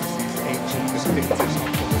prophecies, ancient distinctives, our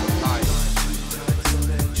promised lies.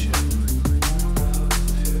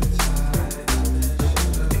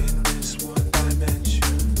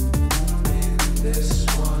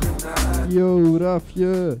 Yo,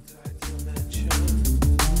 Rafje.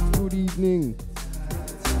 Good evening.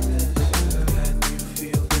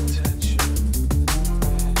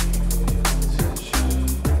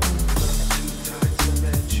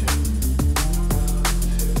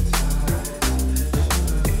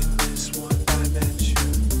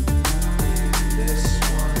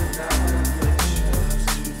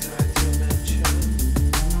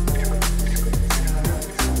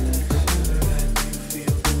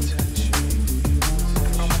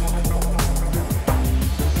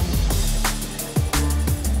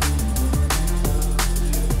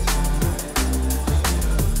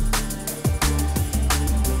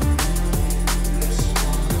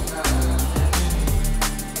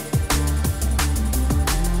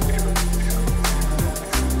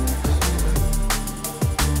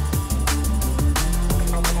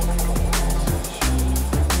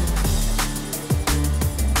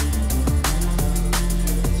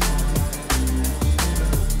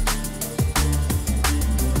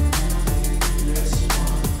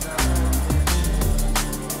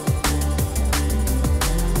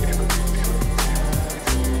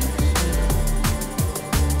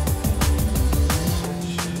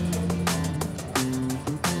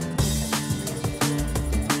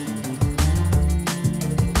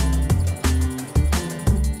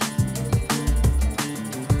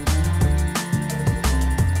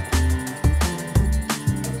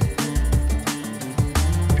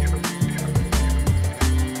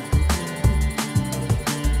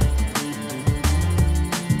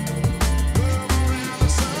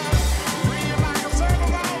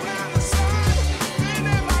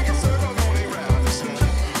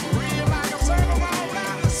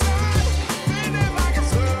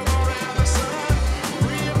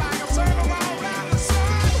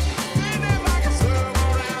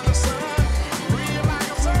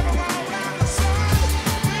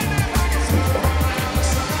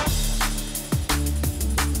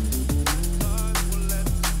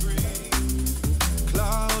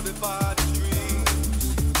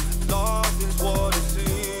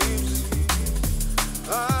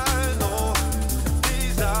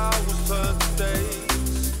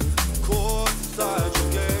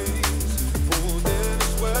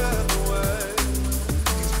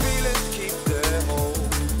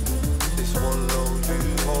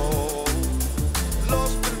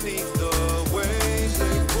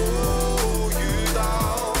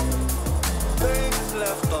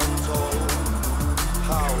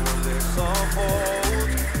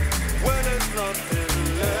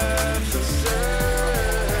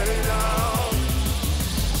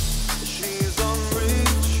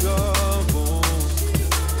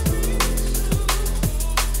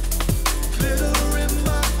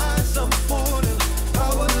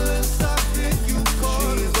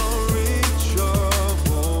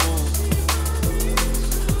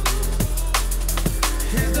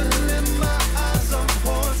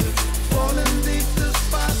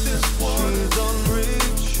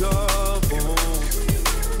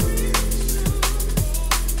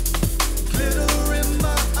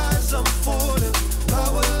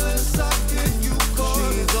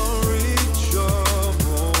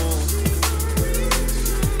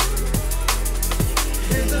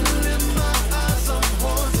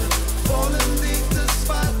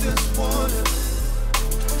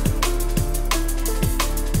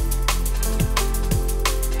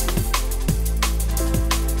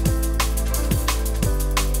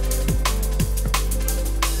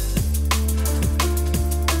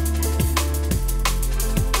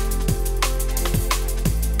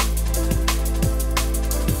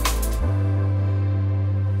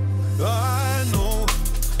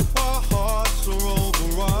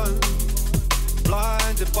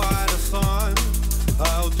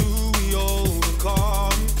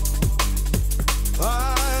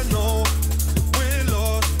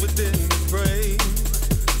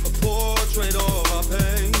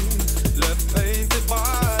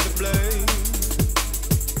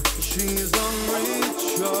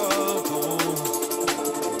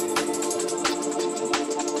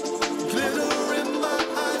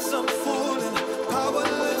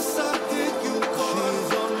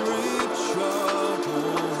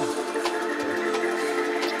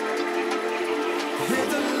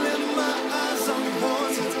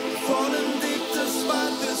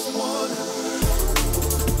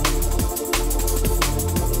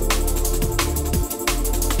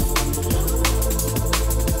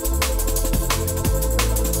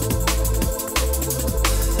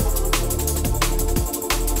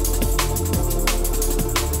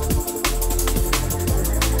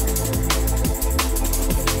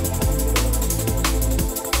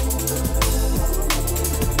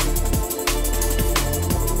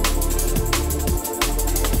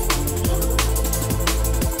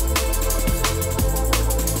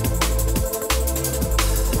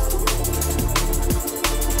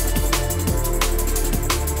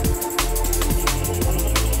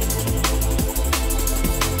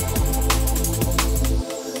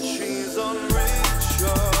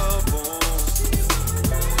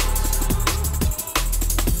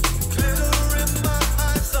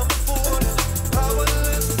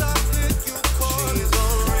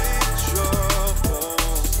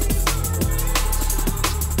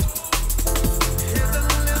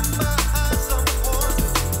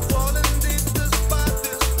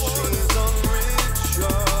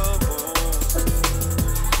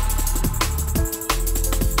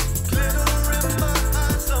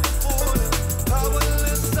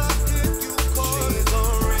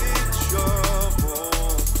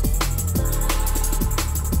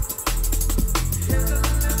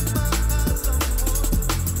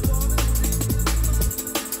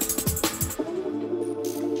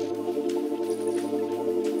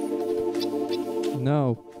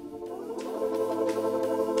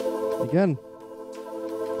 Again,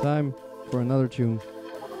 time for another tune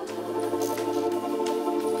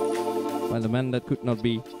by the man that could not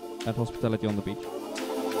be at Hospitality on the Beach.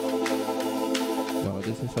 Well, it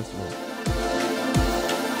is his festival.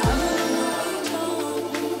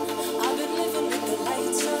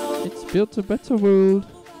 It's Built a Better World,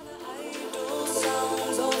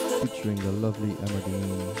 featuring the lovely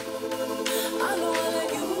Emerdine.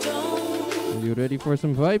 Are you ready for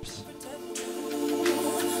some vibes?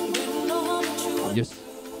 Yes.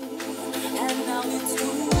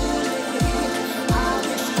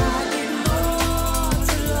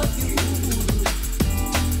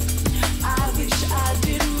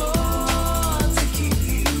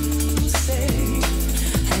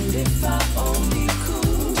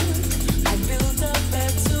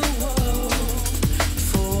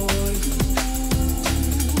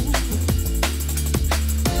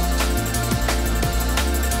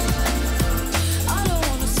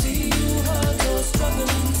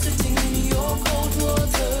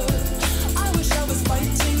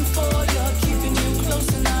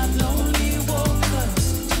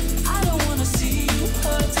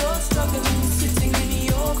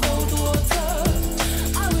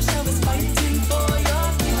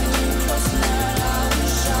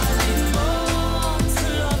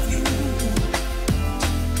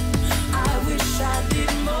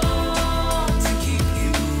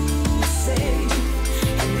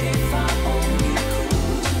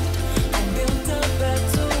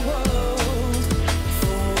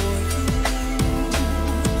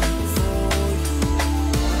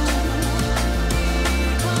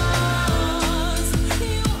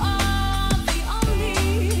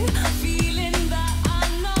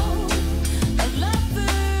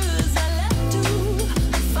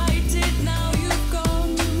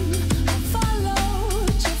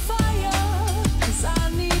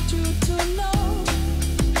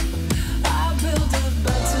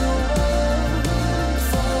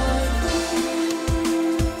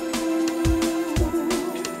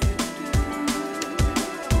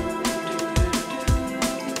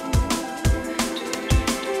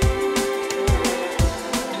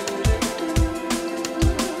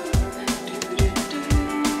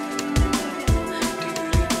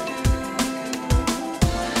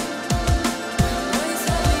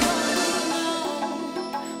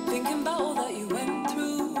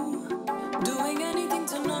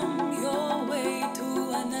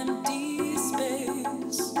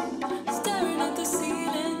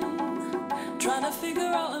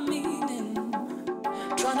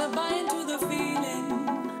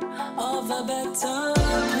 Water.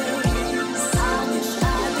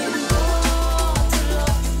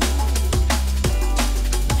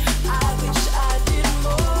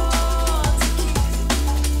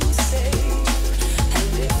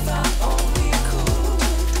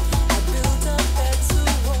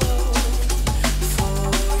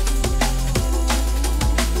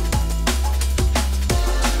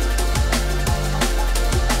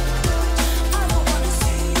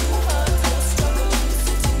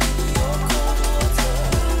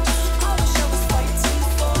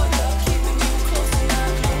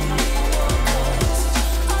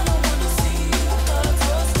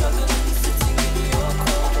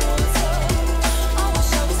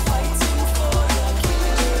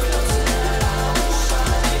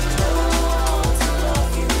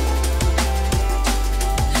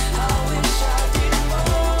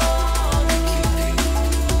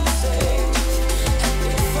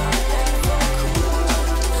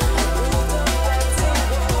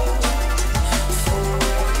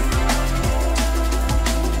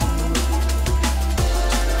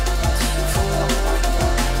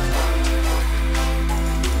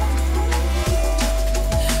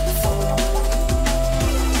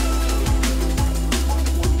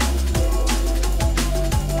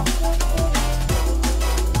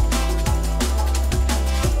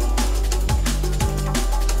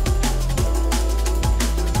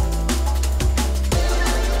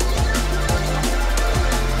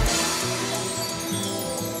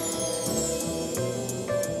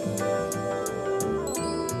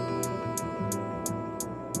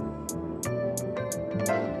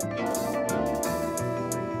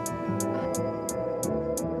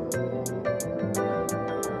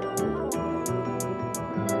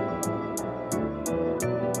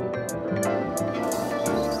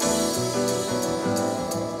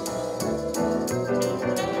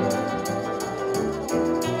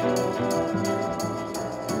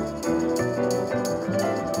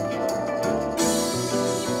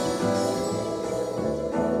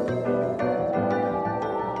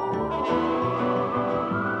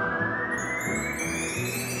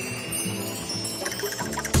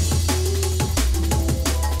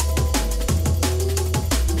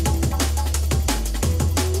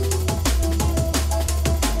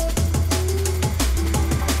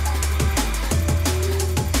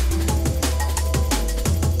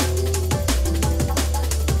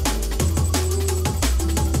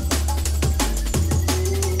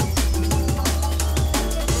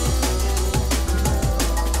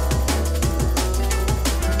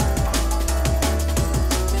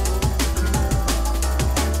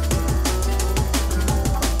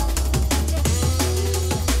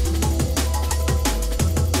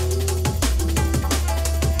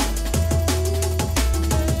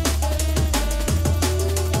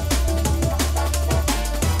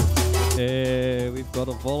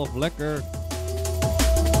 bottle of lekker.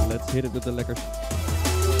 Let's hit it with the lekkers.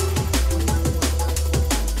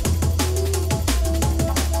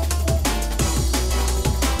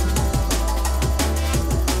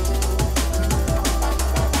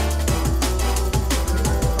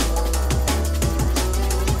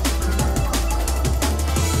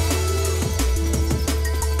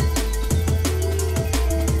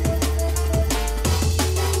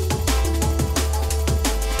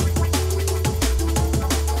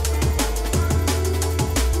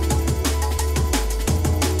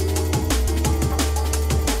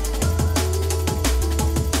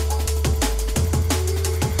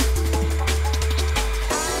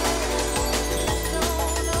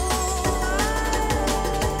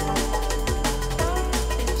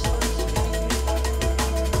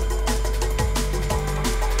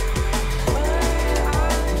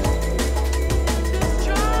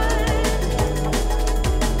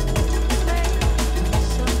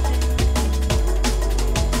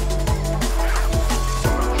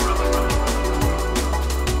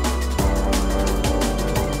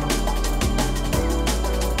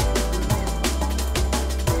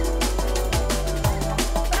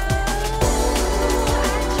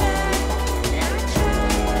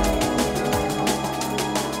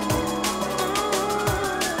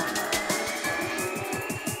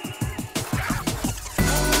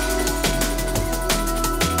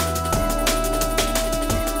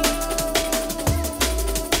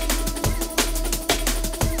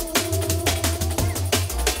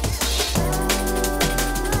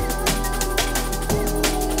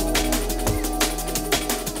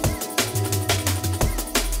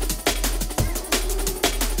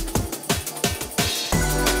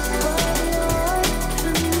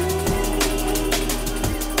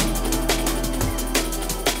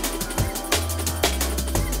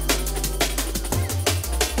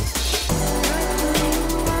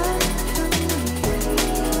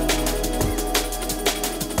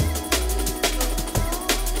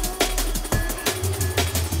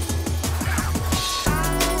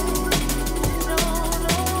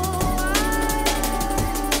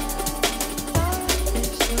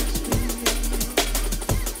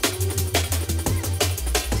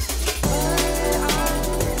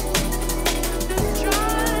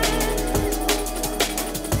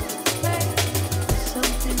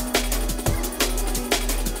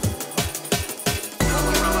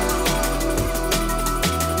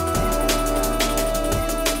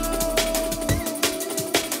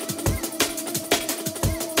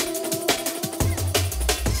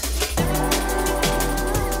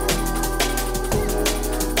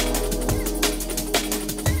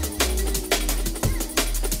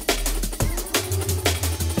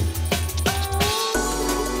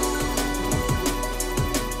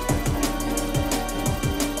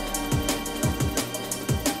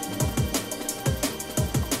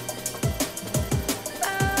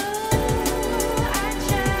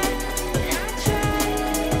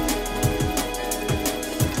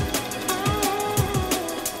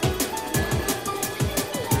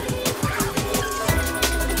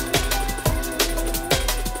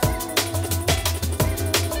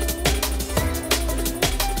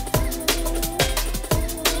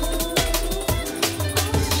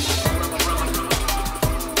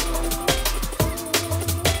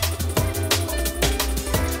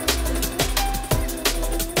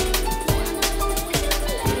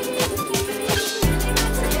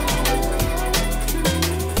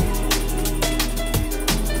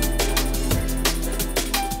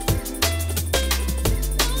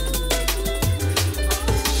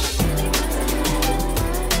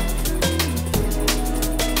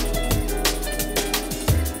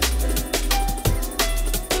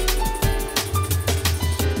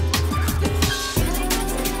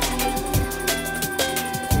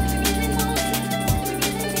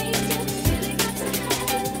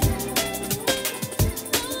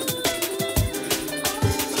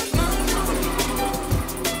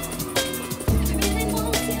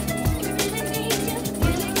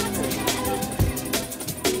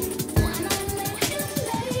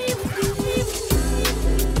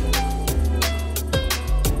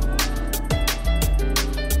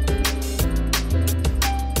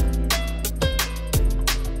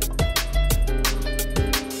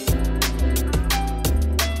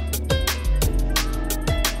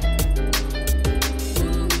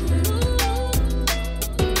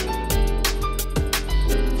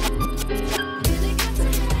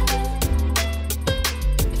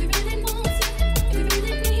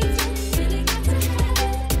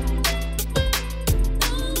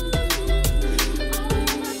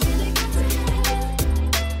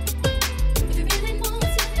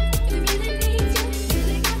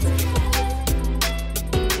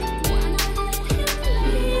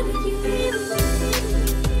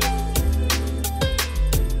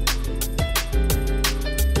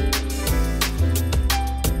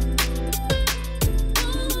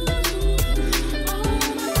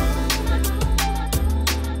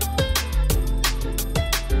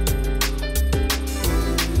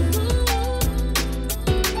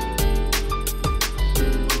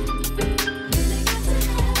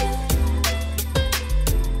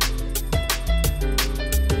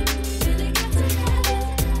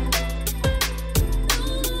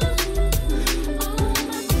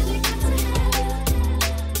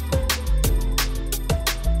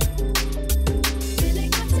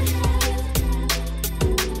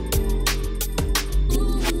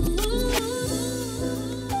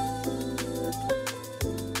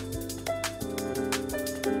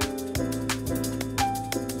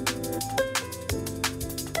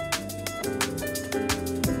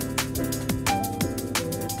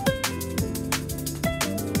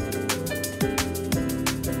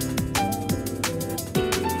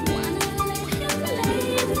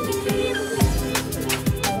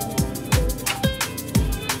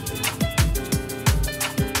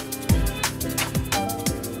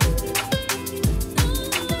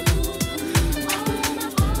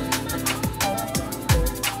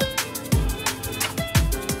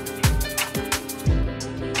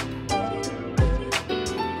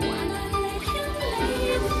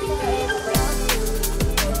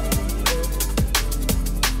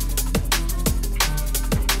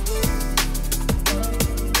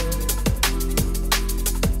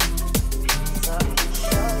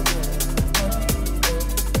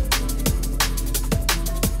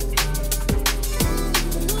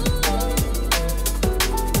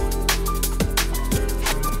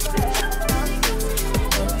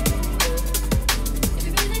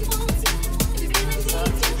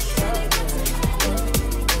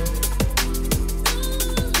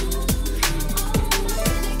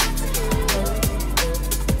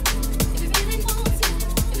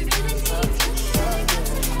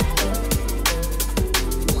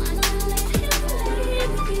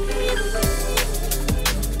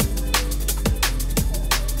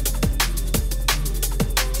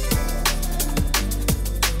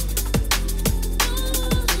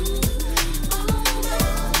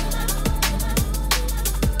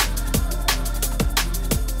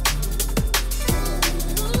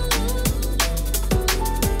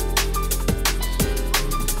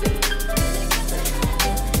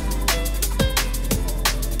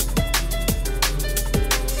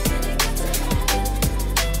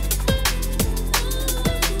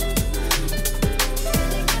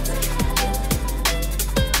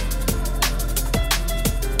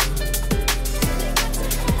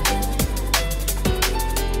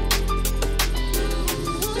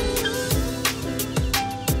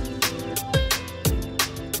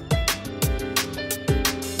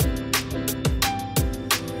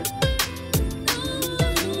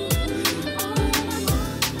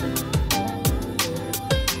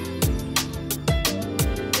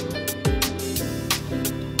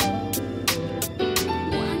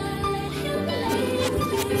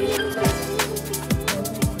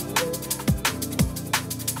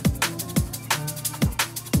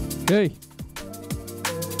 Okay.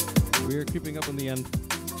 We're creeping up on the end.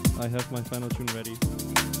 I have my final tune ready.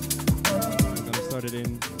 I'm gonna start it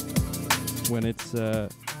in when it's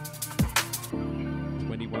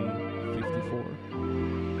 21:54.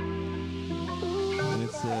 And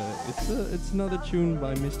it's another tune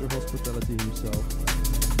by Mr. Hospitality himself.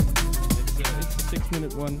 It's a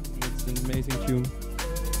 6-minute one. It's an amazing tune.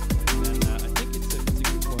 And I think it's a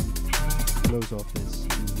good one to close off this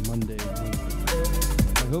Monday.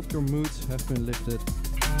 I hope your moods have been lifted.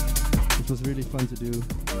 It was really fun to do.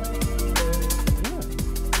 Yeah.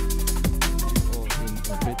 All in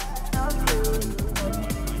a bit.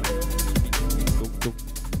 Go.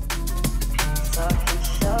 So I can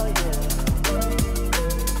show you.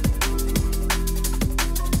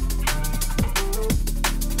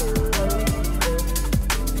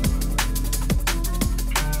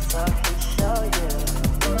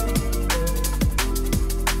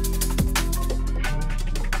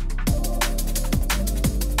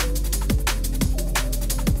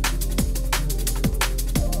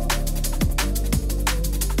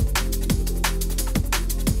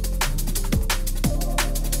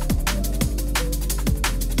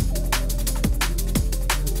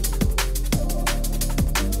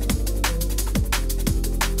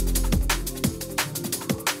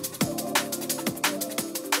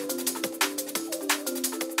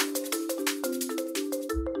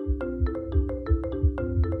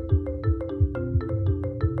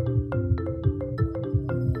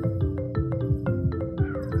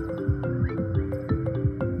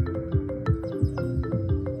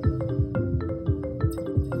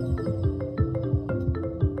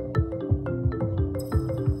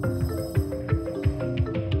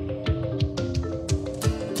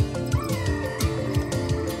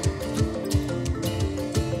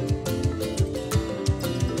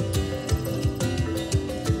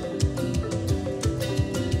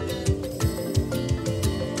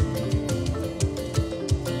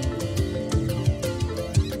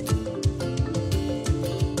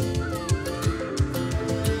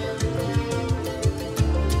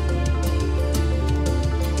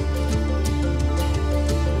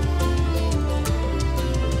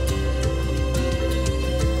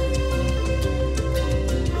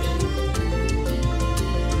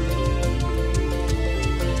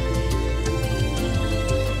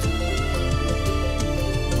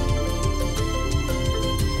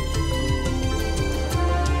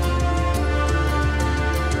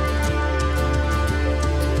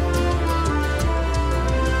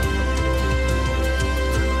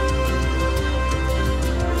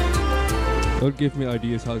 Don't give me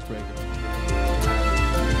ideas, Housebreaker.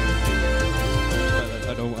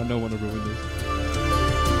 I don't want to ruin this.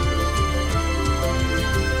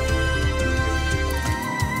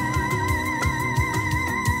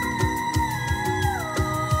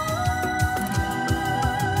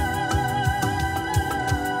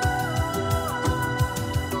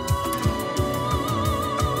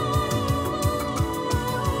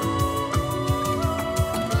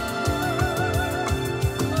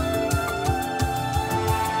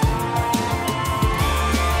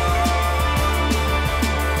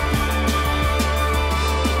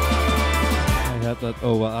 That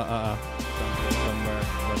somewhere,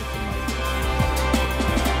 but it's in my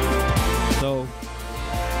so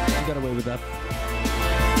I got away with that.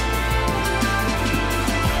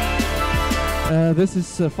 This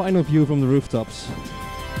is a final view from the rooftops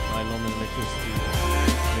by London Electricity.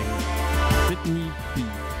 Sydney B.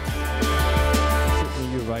 Sydney,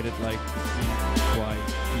 you write it like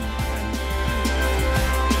C-Y-E-N-E.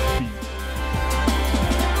 B.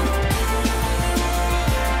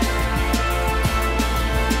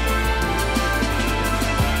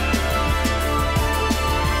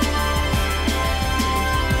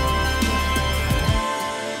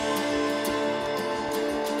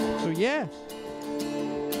 Yeah,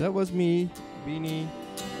 that was me, Beenee. It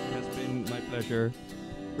has been my pleasure.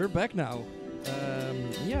 We're back now.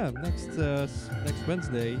 Next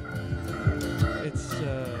Wednesday, it's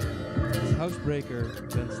Housebreaker,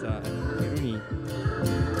 Vensta, and Kiruni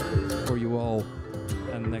for you all.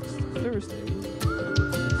 And next Thursday, it's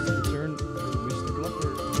the turn to Mr.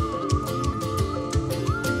 Bluffer.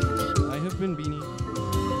 I have been Beenee,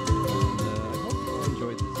 and I hope you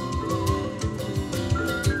enjoyed this.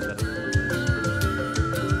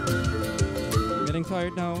 Getting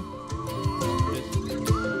tired now. This is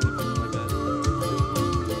my bed.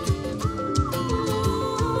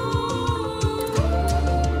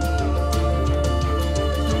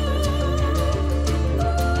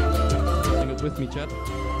 Sing it with me, chat.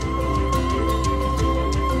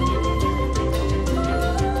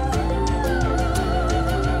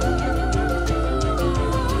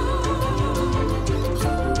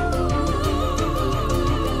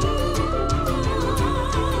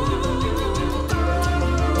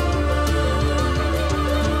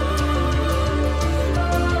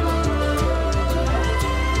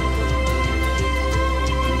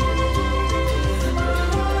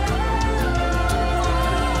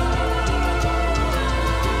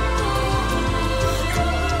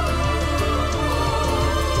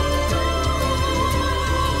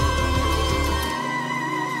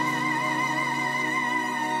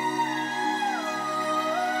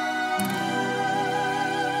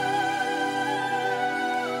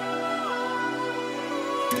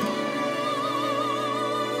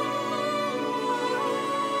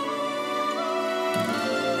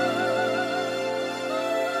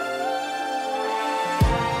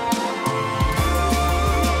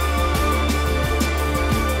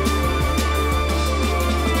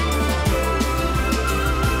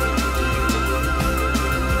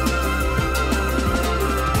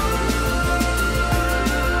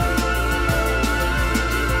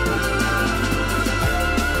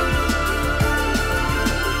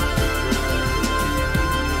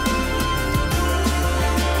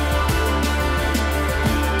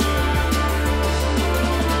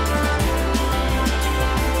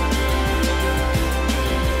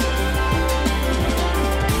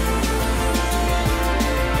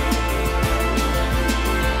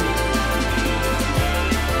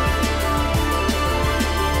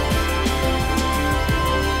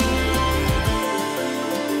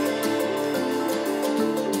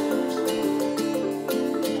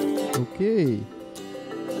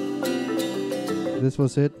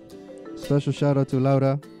 was it. Special shout out to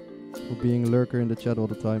Laura for being a lurker in the chat all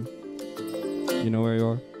the time. You know where you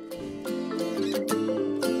are.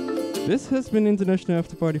 This has been International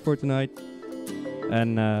After Party for tonight.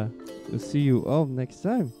 And we'll see you all next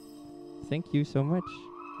time. Thank you so much.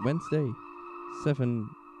 Wednesday, 7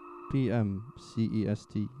 p.m.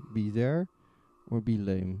 CEST. Be there or be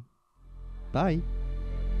lame. Bye.